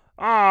go.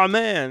 Ah,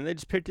 man, they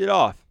just picked it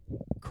off.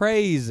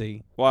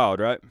 Crazy. Wild,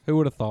 right? Who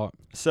would have thought?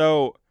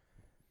 So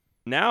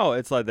now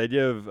it's like they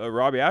give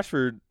Robbie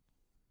Ashford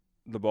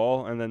the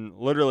ball, and then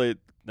literally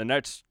the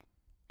next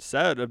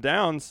set of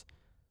downs,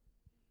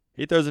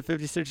 he throws it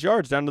 56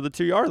 yards down to the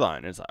 2-yard line.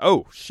 And it's like,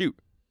 oh, shoot.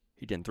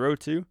 He didn't throw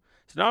 2.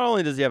 So not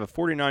only does he have a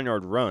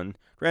 49-yard run,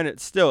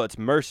 granted, still it's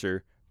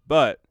Mercer,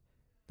 but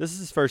this is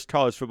his first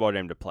college football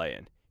game to play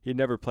in. He'd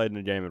never played in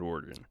a game at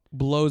Oregon.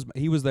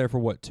 He was there for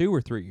what, 2 or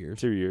 3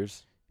 years? 2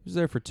 years. He was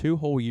there for 2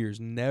 whole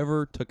years,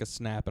 never took a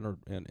snap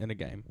in a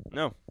game.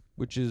 No.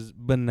 Which is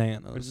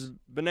bananas. Which is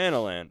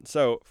banana land.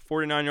 So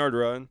 49-yard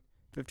run,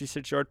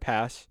 56-yard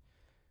pass,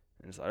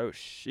 and it's like, oh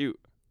shoot.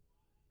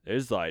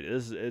 It's like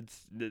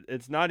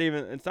it's not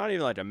even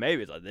like a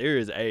maybe. It's like there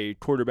is a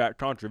quarterback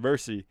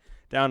controversy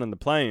down in the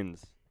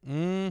plains.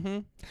 Mm-hmm.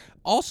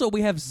 Also,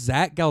 we have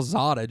Zach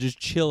Calzada just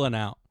chilling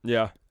out.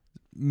 Yeah.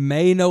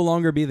 May no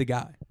longer be the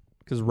guy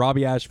because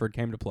Robbie Ashford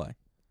came to play.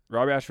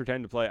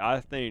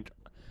 I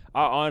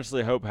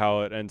honestly hope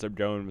how it ends up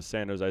going with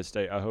San Jose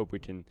State. I hope we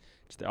can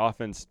 – the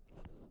offense –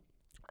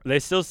 they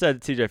still said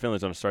TJ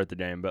Finley's going to start the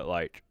game, but,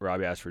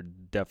 Robbie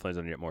Ashford definitely is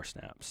going to get more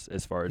snaps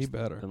as far as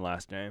than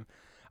last game.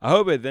 I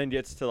hope it then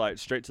gets to,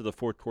 straight to the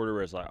fourth quarter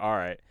where it's like, all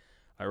right,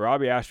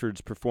 Robbie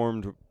Ashford's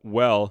performed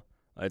well.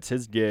 It's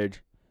his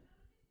gig.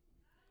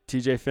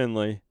 TJ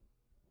Finley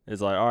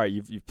is like, all right,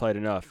 you've played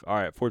enough. All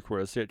right, fourth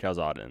quarter, let's get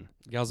Calzada in.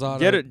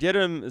 Get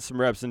him some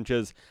reps in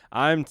because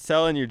I'm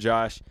telling you,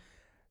 Josh,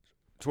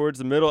 towards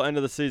the middle end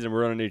of the season,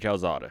 we're going to need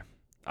Calzada.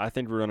 I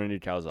think we're going to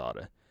need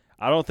Calzada.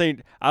 I don't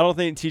think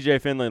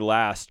TJ Finley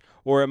lasts,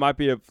 or it might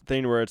be a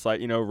thing where it's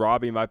like,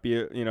 Robbie might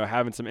be,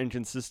 having some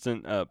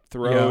inconsistent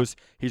throws.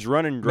 Yeah. He's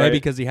running great. Maybe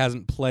because he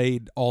hasn't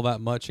played all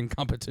that much in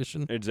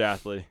competition.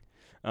 Exactly.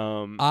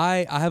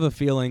 I have a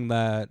feeling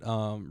that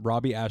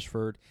Robbie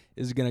Ashford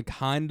is going to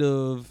kind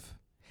of,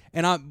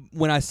 and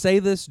when I say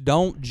this,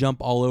 don't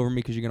jump all over me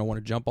because you're going to want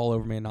to jump all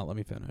over me and not let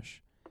me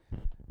finish.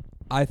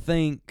 I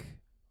think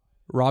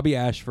Robbie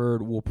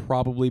Ashford will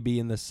probably be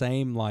in the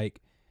same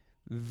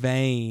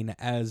vein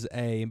as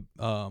a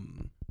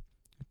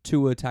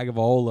Tua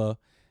Tagovailoa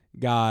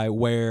guy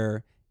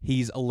where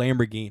he's a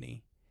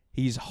Lamborghini.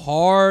 He's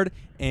hard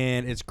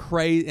and it's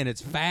crazy and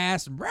it's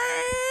fast,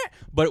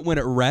 but when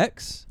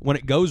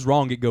it goes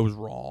wrong, it goes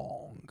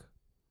wrong.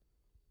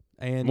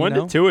 And when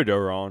did Tua go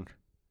wrong?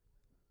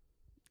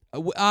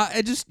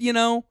 I just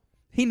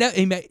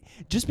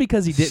just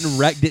because he didn't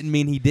wreck didn't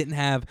mean he didn't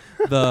have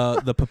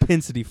the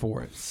propensity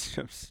for it.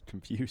 I'm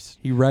confused.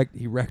 He wrecked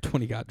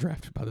when he got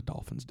drafted by the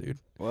Dolphins, dude.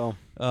 Well,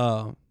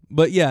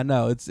 but yeah,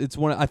 no, it's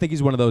one. I think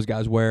he's one of those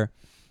guys where,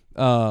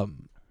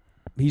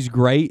 he's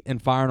great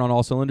and firing on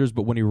all cylinders,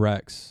 but when he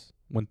wrecks,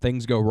 when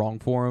things go wrong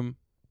for him,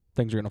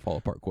 things are gonna fall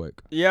apart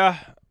quick. Yeah,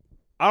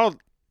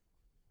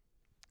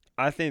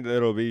 I think that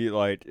it'll be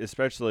like,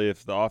 especially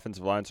if the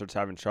offensive line starts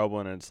having trouble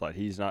and it's like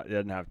he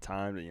doesn't have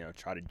time to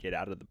try to get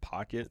out of the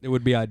pocket. It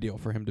would be ideal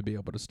for him to be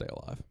able to stay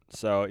alive.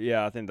 So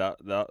yeah, I think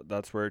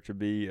that's where it could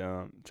be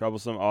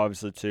troublesome.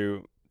 Obviously,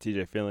 too,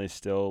 TJ Finley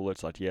still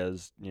looks like he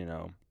has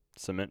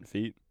cement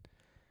feet.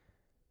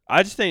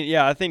 I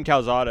think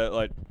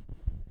Calzada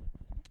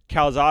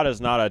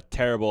is not a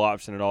terrible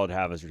option at all to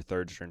have as your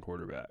third string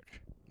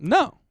quarterback.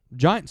 No.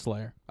 Giant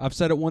Slayer. I've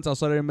said it once. I'll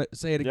say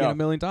it again a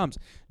million times.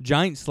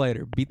 Giant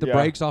Slayer beat the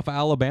brakes off of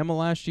Alabama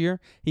last year.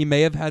 He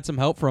may have had some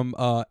help from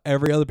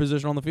every other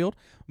position on the field,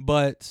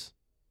 but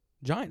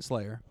Giant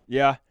Slayer.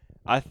 Yeah,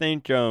 I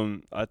think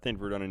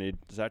we're gonna need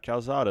Zach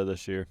Calzada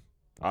this year.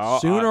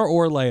 Sooner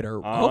or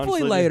later.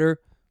 Hopefully later,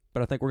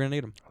 but I think we're gonna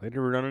need him.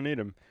 Later, we're gonna need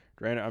him.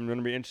 Granted, I'm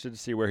gonna be interested to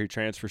see where he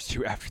transfers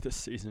to after this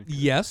season.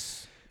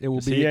 Yes. It will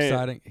be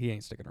exciting. He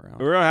ain't sticking around.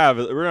 We're gonna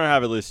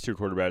have at least 2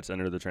 quarterbacks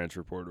enter the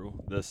transfer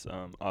portal this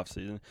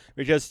offseason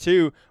because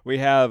 2 we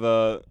have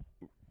we're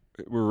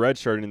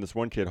redshirting this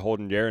one kid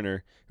Holden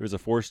Garner who was a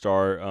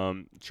 4-star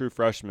true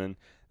freshman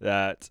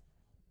that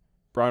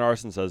Brian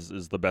Arson says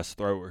is the best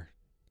thrower,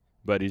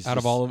 but he's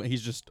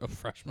he's just a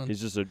freshman.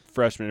 He's just a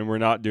freshman, and we're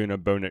not doing a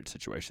Bo Nix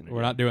situation again.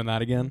 We're not doing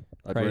that again.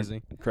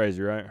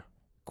 Crazy, right?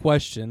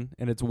 Question,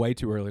 and it's way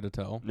too early to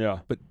tell. Yeah,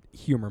 but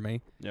humor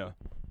me. Yeah.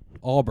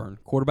 Auburn,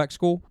 quarterback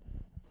school,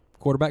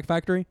 quarterback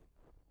factory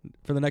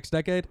for the next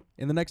decade,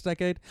 in the next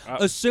decade,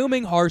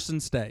 assuming Harsin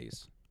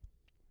stays.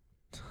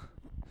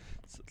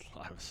 It's a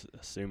lot of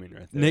assuming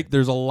right there. Nick,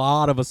 there's a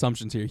lot of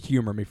assumptions here.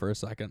 Humor me for a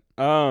second.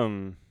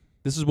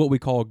 This is what we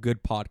call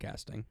good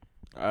podcasting.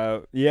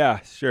 Yeah,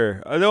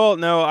 sure. Well,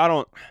 no, I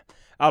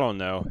don't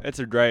know. It's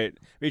a great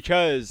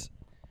because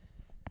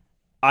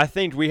I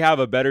think we have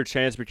a better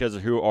chance because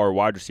of who our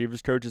wide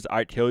receivers coach is,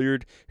 Ike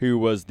Hilliard, who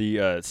was the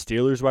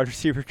Steelers wide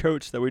receiver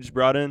coach that we just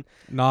brought in.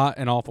 Not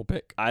an awful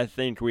pick. I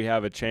think we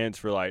have a chance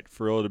for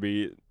Frill to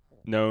be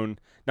known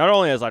not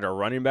only as a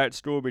running back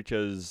school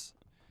because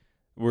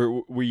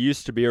we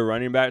used to be a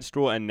running back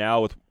school, and now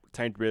with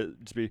Tank to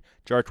be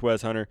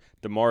Jarquez Hunter,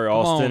 Damari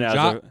Alston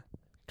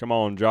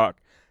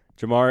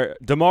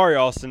Damari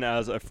Alston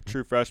as a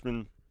true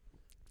freshman.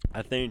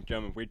 I think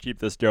if we keep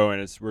this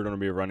going, we're going to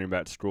be a running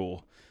back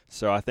school.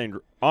 So I think,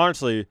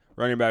 honestly,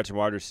 running backs and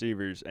wide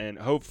receivers, and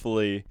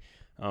hopefully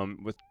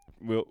with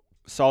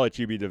solid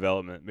QB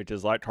development,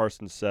 because like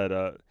Carson said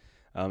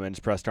in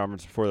his press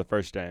conference before the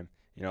first game,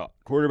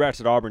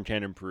 quarterbacks at Auburn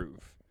can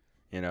improve.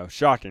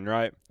 Shocking,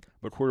 right?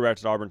 But quarterbacks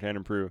at Auburn can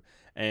improve.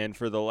 And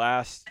for the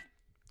last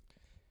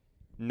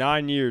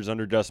 9 years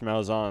under Gus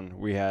Malzahn,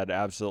 we had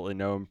absolutely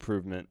no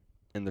improvement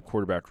in the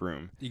quarterback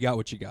room. You got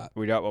what you got.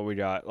 We got what we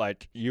got.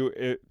 You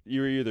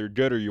were either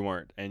good or you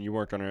weren't, and you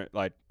weren't gonna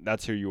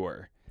that's who you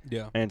were.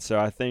 Yeah. And so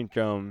I think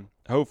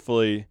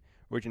hopefully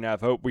we can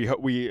have hope. We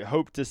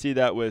hope to see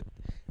that with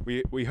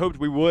we hoped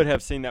we would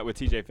have seen that with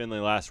TJ Finley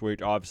last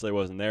week. Obviously,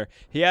 wasn't there.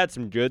 He had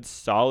some good,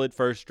 solid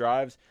first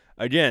drives.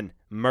 Again,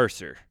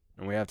 Mercer,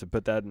 and we have to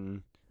put that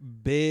in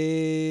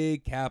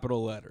big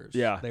capital letters.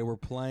 Yeah, they were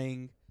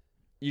playing.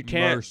 You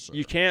can't Mercer.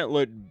 You can't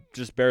look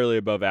just barely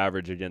above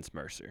average against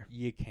Mercer.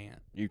 You can't.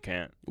 You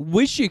can't.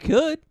 Wish you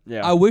could.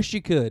 Yeah. I wish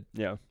you could.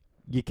 Yeah.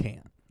 You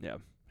can't. Yeah.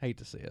 Hate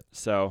to see it.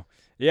 So,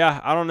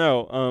 yeah, I don't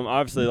know.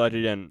 Obviously,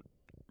 again,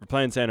 we're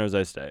playing San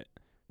Jose State.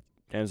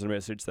 Game's going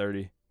to be at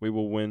 6:30. We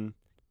will win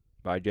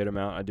by a good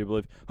amount, I do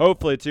believe.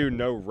 Hopefully, too,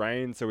 no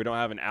rain, so we don't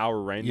have an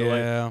hour rain delay.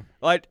 Yeah.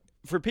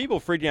 For people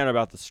freaking out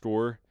about the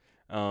score,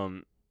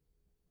 don't,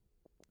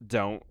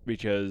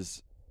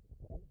 because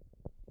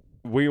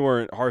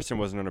Harsin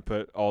wasn't going to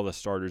put all the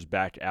starters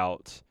back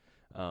out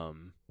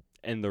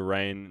in the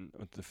rain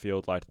with the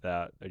field like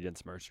that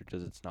against Mercer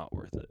because it's not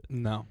worth it.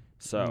 No.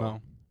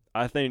 So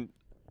I think,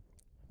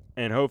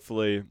 and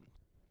hopefully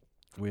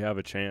we have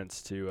a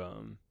chance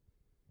to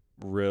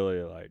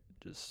really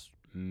just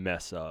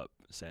mess up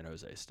San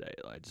Jose State,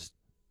 just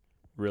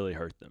really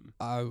hurt them.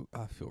 I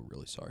feel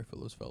really sorry for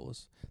those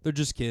fellas. They're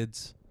just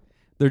kids.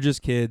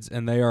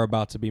 And they are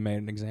about to be made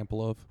an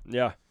example of.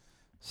 Yeah.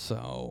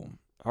 So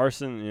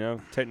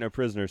Harsin, take no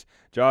prisoners.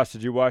 Josh,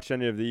 did you watch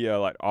any of the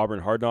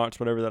Auburn Hard Knocks,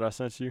 whatever that I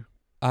sent you?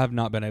 I have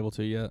not been able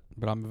to yet,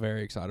 but I'm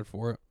very excited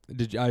for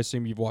it. I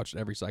assume you've watched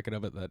every second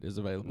of it that is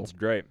available. It's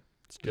great.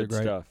 It's good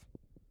stuff.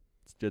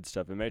 It's good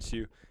stuff. It makes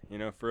you,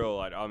 for real,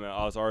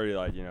 I was already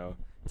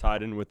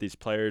tied in with these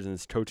players and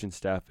this coaching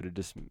staff, but it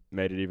just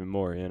made it even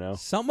more,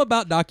 Something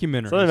about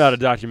documentaries. Something about a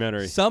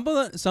documentary.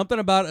 Something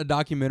about a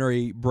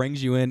documentary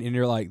brings you in, and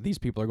you're like, these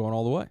people are going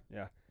all the way.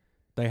 Yeah.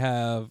 They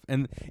have,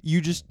 and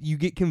you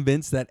get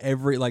convinced that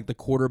every, the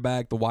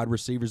quarterback, the wide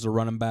receivers, the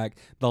running back,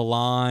 the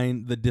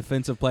line, the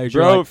defensive players,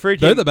 bro,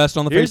 they're the best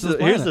on the face of the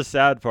planet. Here's the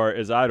sad part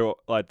is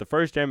the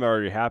first game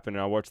already happened,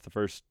 and I watched the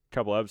first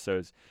couple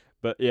episodes,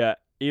 but yeah,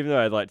 even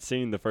though I'd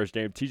seen the first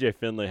game, TJ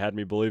Finley had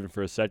me believing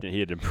for a second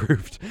he had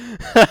improved.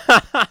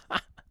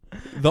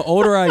 The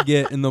older I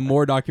get and the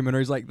more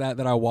documentaries like that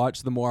I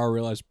watch, the more I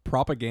realize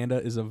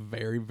propaganda is a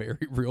very,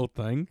 very real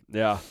thing.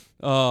 Yeah.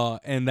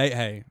 And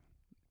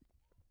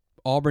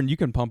Auburn, you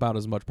can pump out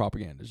as much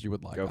propaganda as you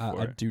would like. Go for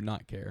I it. do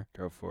not care.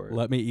 Go for it.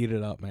 Let me eat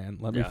it up, man.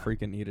 Let me Yeah.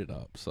 freaking eat it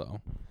up. So,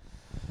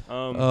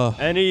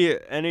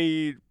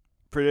 Any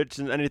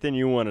predictions, anything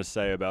you want to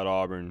say about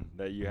Auburn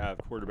that you have,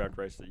 quarterback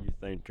race that you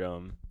think,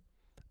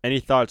 any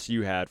thoughts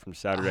you had from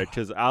Saturday?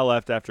 Because I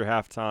left after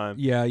halftime.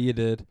 yeah, you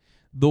did.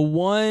 The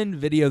one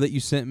video that you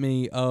sent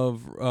me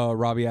of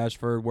Robbie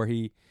Ashford where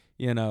he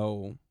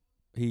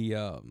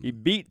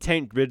beat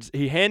Tank Bridges.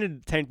 He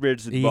handed Tank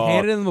Bridges the ball. He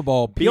handed him the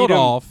ball, peeled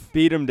off,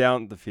 beat him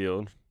down the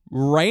field,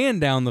 ran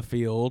down the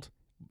field,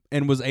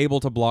 and was able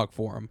to block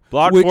for him.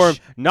 For him,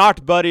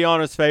 knocked Buddy on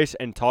his face,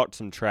 and talked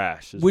some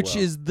trash which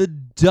is the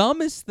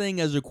dumbest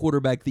thing as a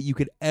quarterback that you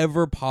could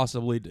ever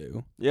possibly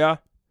do. Yeah.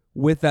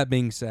 With that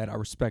being said, I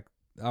respect it.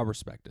 I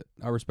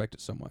respect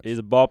it so much. He's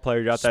a ball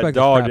player. Got Respect that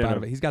dog in out him.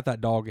 of it. He's got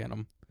that dog in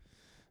him.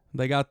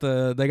 They got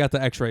the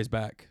X-rays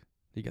back.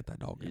 He got that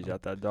dog in him. He's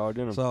got that dog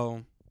in him.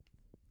 So,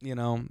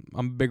 I'm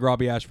a big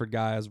Robbie Ashford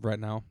guy as of right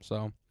now.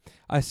 So,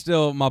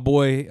 my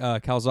boy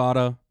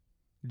Calzada,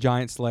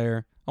 Giant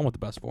Slayer. I want the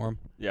best for him.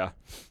 Yeah.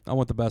 I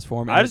want the best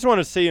for him. I just want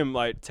to see him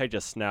take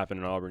a snap in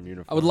an Auburn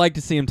uniform. I would like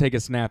to see him take a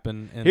snap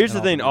in Here's the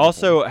an thing. Auburn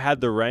Also, uniform.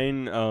 had the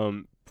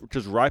rain.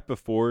 Because right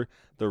before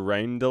the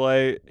rain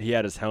delay, he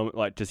had his helmet.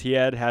 Because he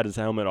had his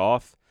helmet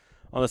off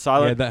on the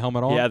sideline. He had that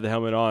helmet on. He had the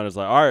helmet on. It's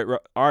like, all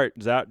right,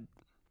 Zach.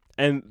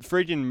 And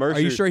freaking Mercer.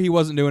 Are you sure he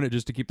wasn't doing it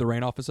just to keep the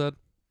rain off his head?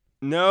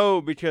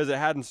 No, because it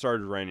hadn't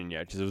started raining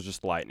yet. Because it was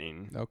just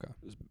lightning. Okay.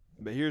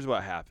 But here's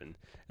what happened: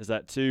 is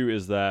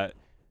that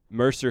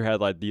Mercer had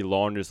the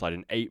longest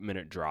an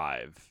 8-minute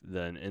drive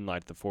then in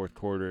the fourth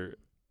quarter,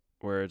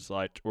 where it's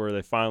where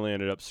they finally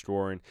ended up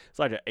scoring. It's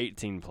an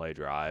 18-play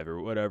drive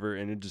or whatever,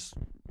 and it just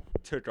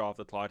took off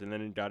the clock, and then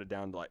it got it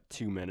down to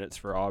 2 minutes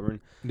for Auburn.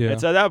 Yeah.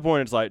 And so at that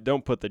point, it's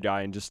don't put the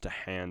guy in just to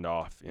hand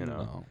off.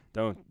 No.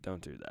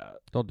 Don't do that.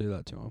 Don't do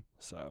that to him.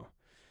 So,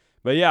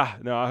 but yeah,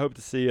 no, I hope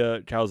to see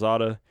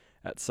Calzada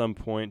at some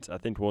point. I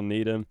think we'll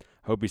need him.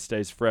 Hope he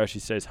stays fresh. He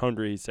stays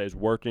hungry. He stays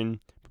working,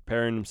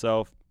 preparing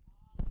himself.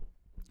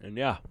 And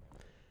yeah,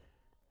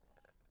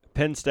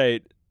 Penn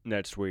State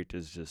next week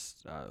is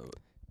just.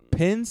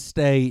 Penn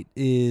State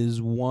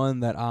is one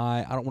that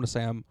I don't want to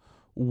say I'm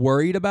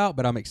worried about,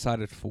 but I'm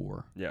excited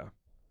for. Yeah.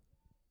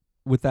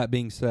 With that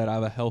being said, I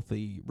have a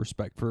healthy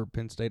respect for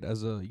Penn State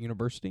as a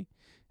university,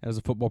 as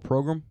a football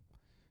program.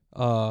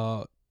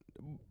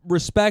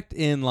 Respect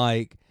in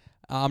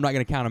I'm not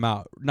going to count them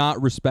out.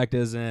 Not respect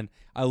as in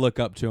I look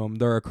up to them.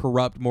 They're a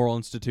corrupt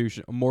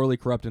morally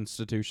corrupt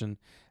institution,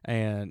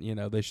 and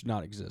they should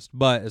not exist.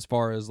 But as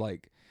far as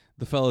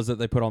the fellas that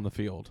they put on the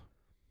field,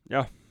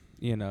 yeah,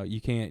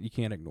 you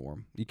can't ignore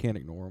them. You can't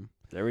ignore them.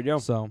 There we go.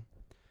 So,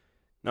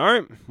 all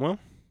right, well,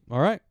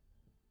 all right.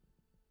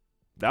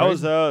 That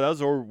was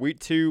our week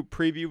 2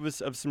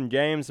 preview of some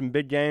games, some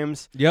big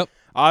games. Yep.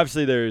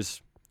 Obviously,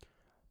 there's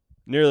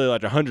nearly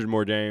 100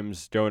 more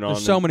games going on.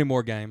 There's so many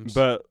more games.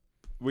 But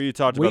we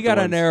talked about. We got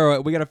to narrow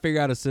it. We got to figure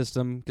out a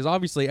system because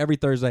obviously every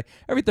Thursday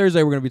we're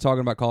going to be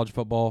talking about college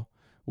football.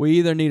 We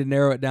either need to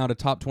narrow it down to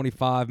top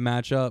 25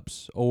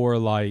 matchups or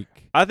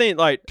I think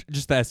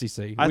just the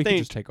SEC. We can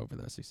just take over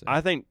the SEC.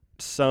 I think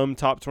some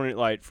top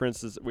 20 for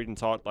instance we can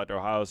talk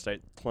Ohio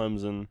State,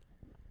 Clemson,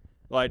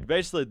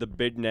 basically the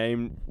big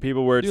name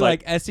people where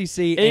it's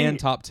SEC and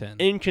top 10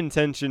 in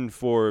contention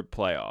for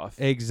playoff.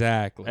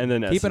 Exactly. And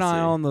then keep SEC. an eye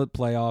on the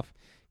playoff.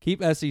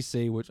 Keep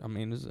SEC, which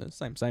is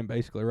the same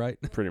basically, right?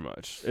 Pretty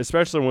much,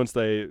 especially once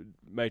they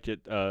make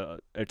it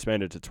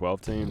expanded to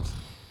 12 teams,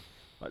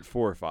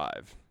 4 or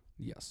 5.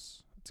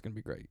 Yes, it's gonna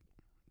be great.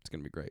 It's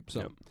gonna be great.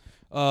 So,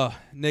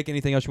 Nick,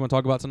 anything else you want to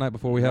talk about tonight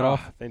before we head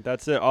off? I think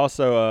that's it.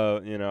 Also,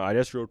 I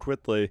guess real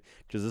quickly,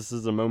 because this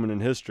is a moment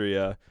in history,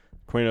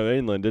 Queen of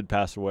England did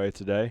pass away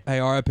today. Hey,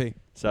 R.I.P.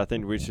 So I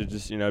think we should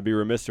just, be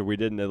remiss if we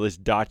didn't at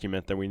least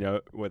document that we know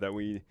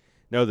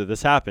that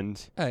this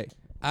happened. Hey,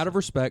 out of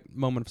respect,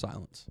 moment of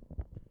silence.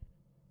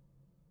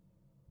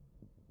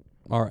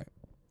 All right.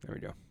 There we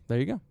go. There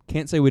you go.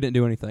 Can't say we didn't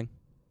do anything.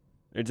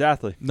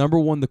 Exactly. Number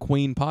 1, the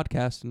Queen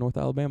podcast in North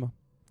Alabama.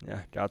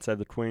 Yeah, God save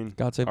the Queen.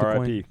 God save the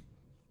R.I.P. Queen.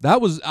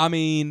 That was,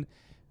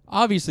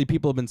 obviously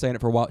people have been saying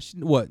it for a while.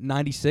 What,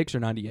 96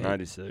 or 98?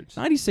 96.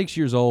 96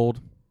 years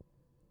old.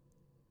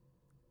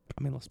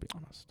 Let's be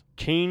honest.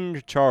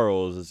 King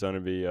Charles is going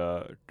to be,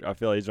 I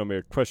feel like he's going to be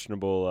a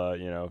questionable,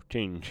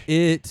 king.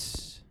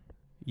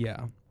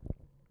 Yeah.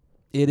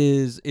 It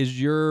is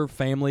your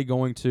family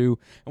going to,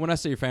 and when I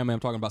say your family, I'm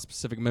talking about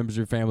specific members of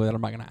your family that I'm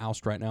not going to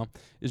oust right now.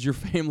 Is your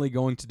family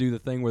going to do the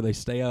thing where they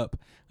stay up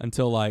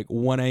until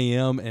 1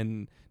 a.m.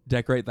 and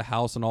decorate the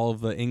house and all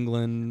of the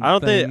England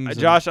things?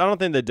 Josh, I don't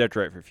think they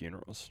decorate for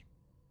funerals.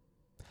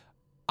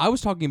 I was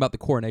talking about the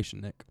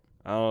coronation, Nick.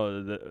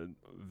 Oh,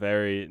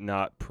 very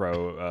not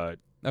pro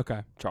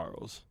okay.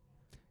 Charles.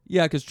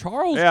 Yeah, because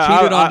Charles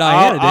cheated on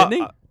Diana,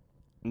 didn't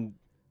he?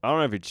 I don't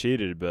know if he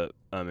cheated, but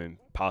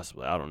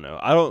possibly. I don't know.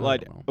 I don't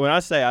know. When I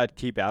say I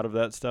keep out of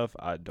that stuff,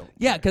 I don't.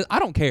 Yeah, because I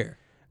don't care.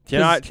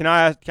 Can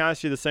I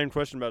ask you the same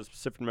question about a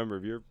specific member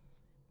of your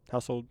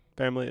household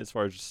family as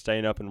far as just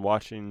staying up and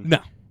watching? No,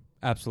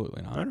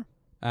 absolutely not. I don't know.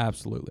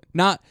 Absolutely.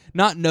 Not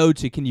no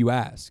to can you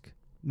ask.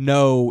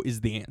 No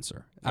is the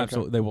answer.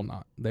 Absolutely. Okay. They will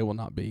not. They will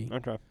not be.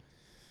 Okay.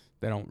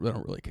 They don't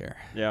really care.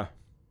 Yeah.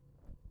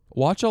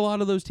 Watch a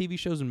lot of those TV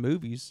shows and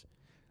movies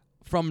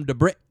from the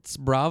Brits,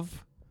 bruv.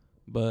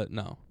 But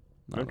no.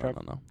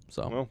 No.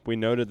 So Well, we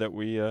noted that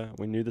we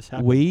knew this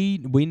happened.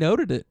 we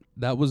noted it.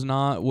 That was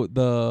not what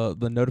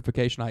the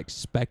notification I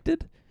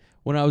expected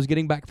when I was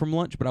getting back from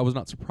lunch, but I was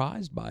not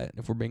surprised by it,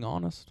 if we're being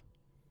honest.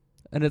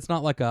 And it's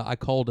not like I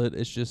called it.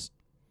 It's just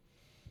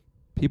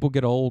people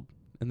get old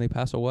and they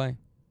pass away.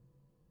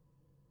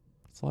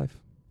 It's life.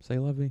 Say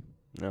la vie.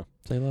 No.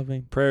 Say la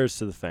vie. Prayers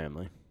to the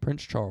family.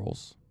 Prince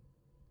Charles.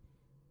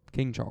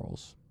 King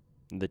Charles.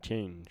 The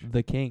change.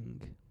 The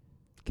king.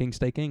 Kings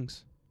stay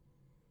kings.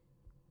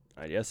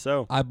 I guess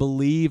so. I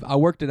believe, I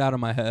worked it out in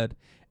my head,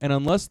 and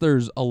unless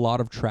there's a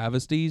lot of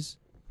travesties,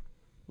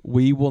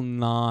 we will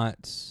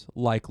not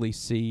likely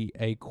see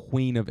a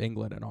Queen of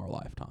England in our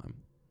lifetime.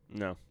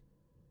 No.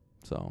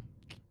 So.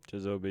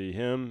 Because it'll be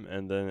him,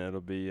 and then it'll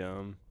be...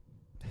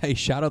 Hey,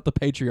 shout out the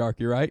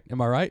patriarchy, right?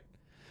 Am I right?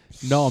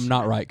 No, I'm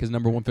not right, because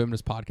number one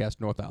feminist podcast,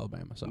 North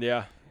Alabama. So.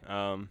 Yeah.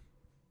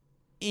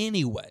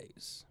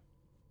 Anyways,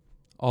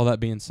 all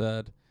that being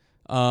said,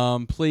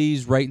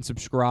 please rate and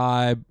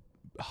subscribe.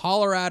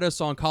 Holler at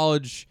us on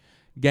College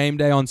Game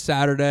Day on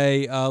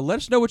Saturday. Let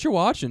us know what you're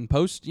watching.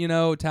 Post,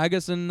 tag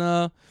us and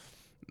tag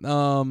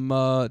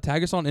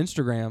us on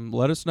Instagram.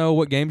 Let us know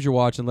what games you're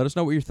watching. Let us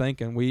know what you're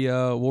thinking.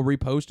 We'll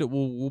repost it.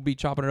 We'll be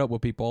chopping it up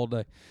with people all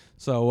day.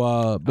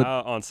 So, but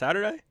on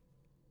Saturday,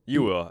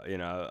 you will.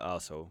 I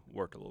also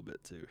work a little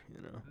bit too.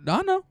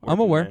 I know. I'm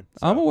aware. Man,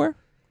 so. I'm aware.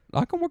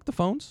 I can work the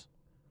phones.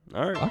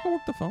 All right. I can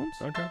work the phones.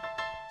 Okay.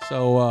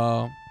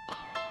 So,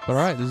 but all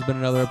right, this has been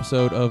another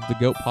episode of the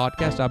GOAT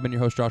Podcast. I've been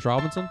your host, Josh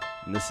Robinson.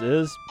 And this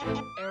is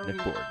Nick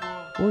Board.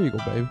 War Eagle,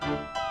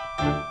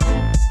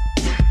 baby.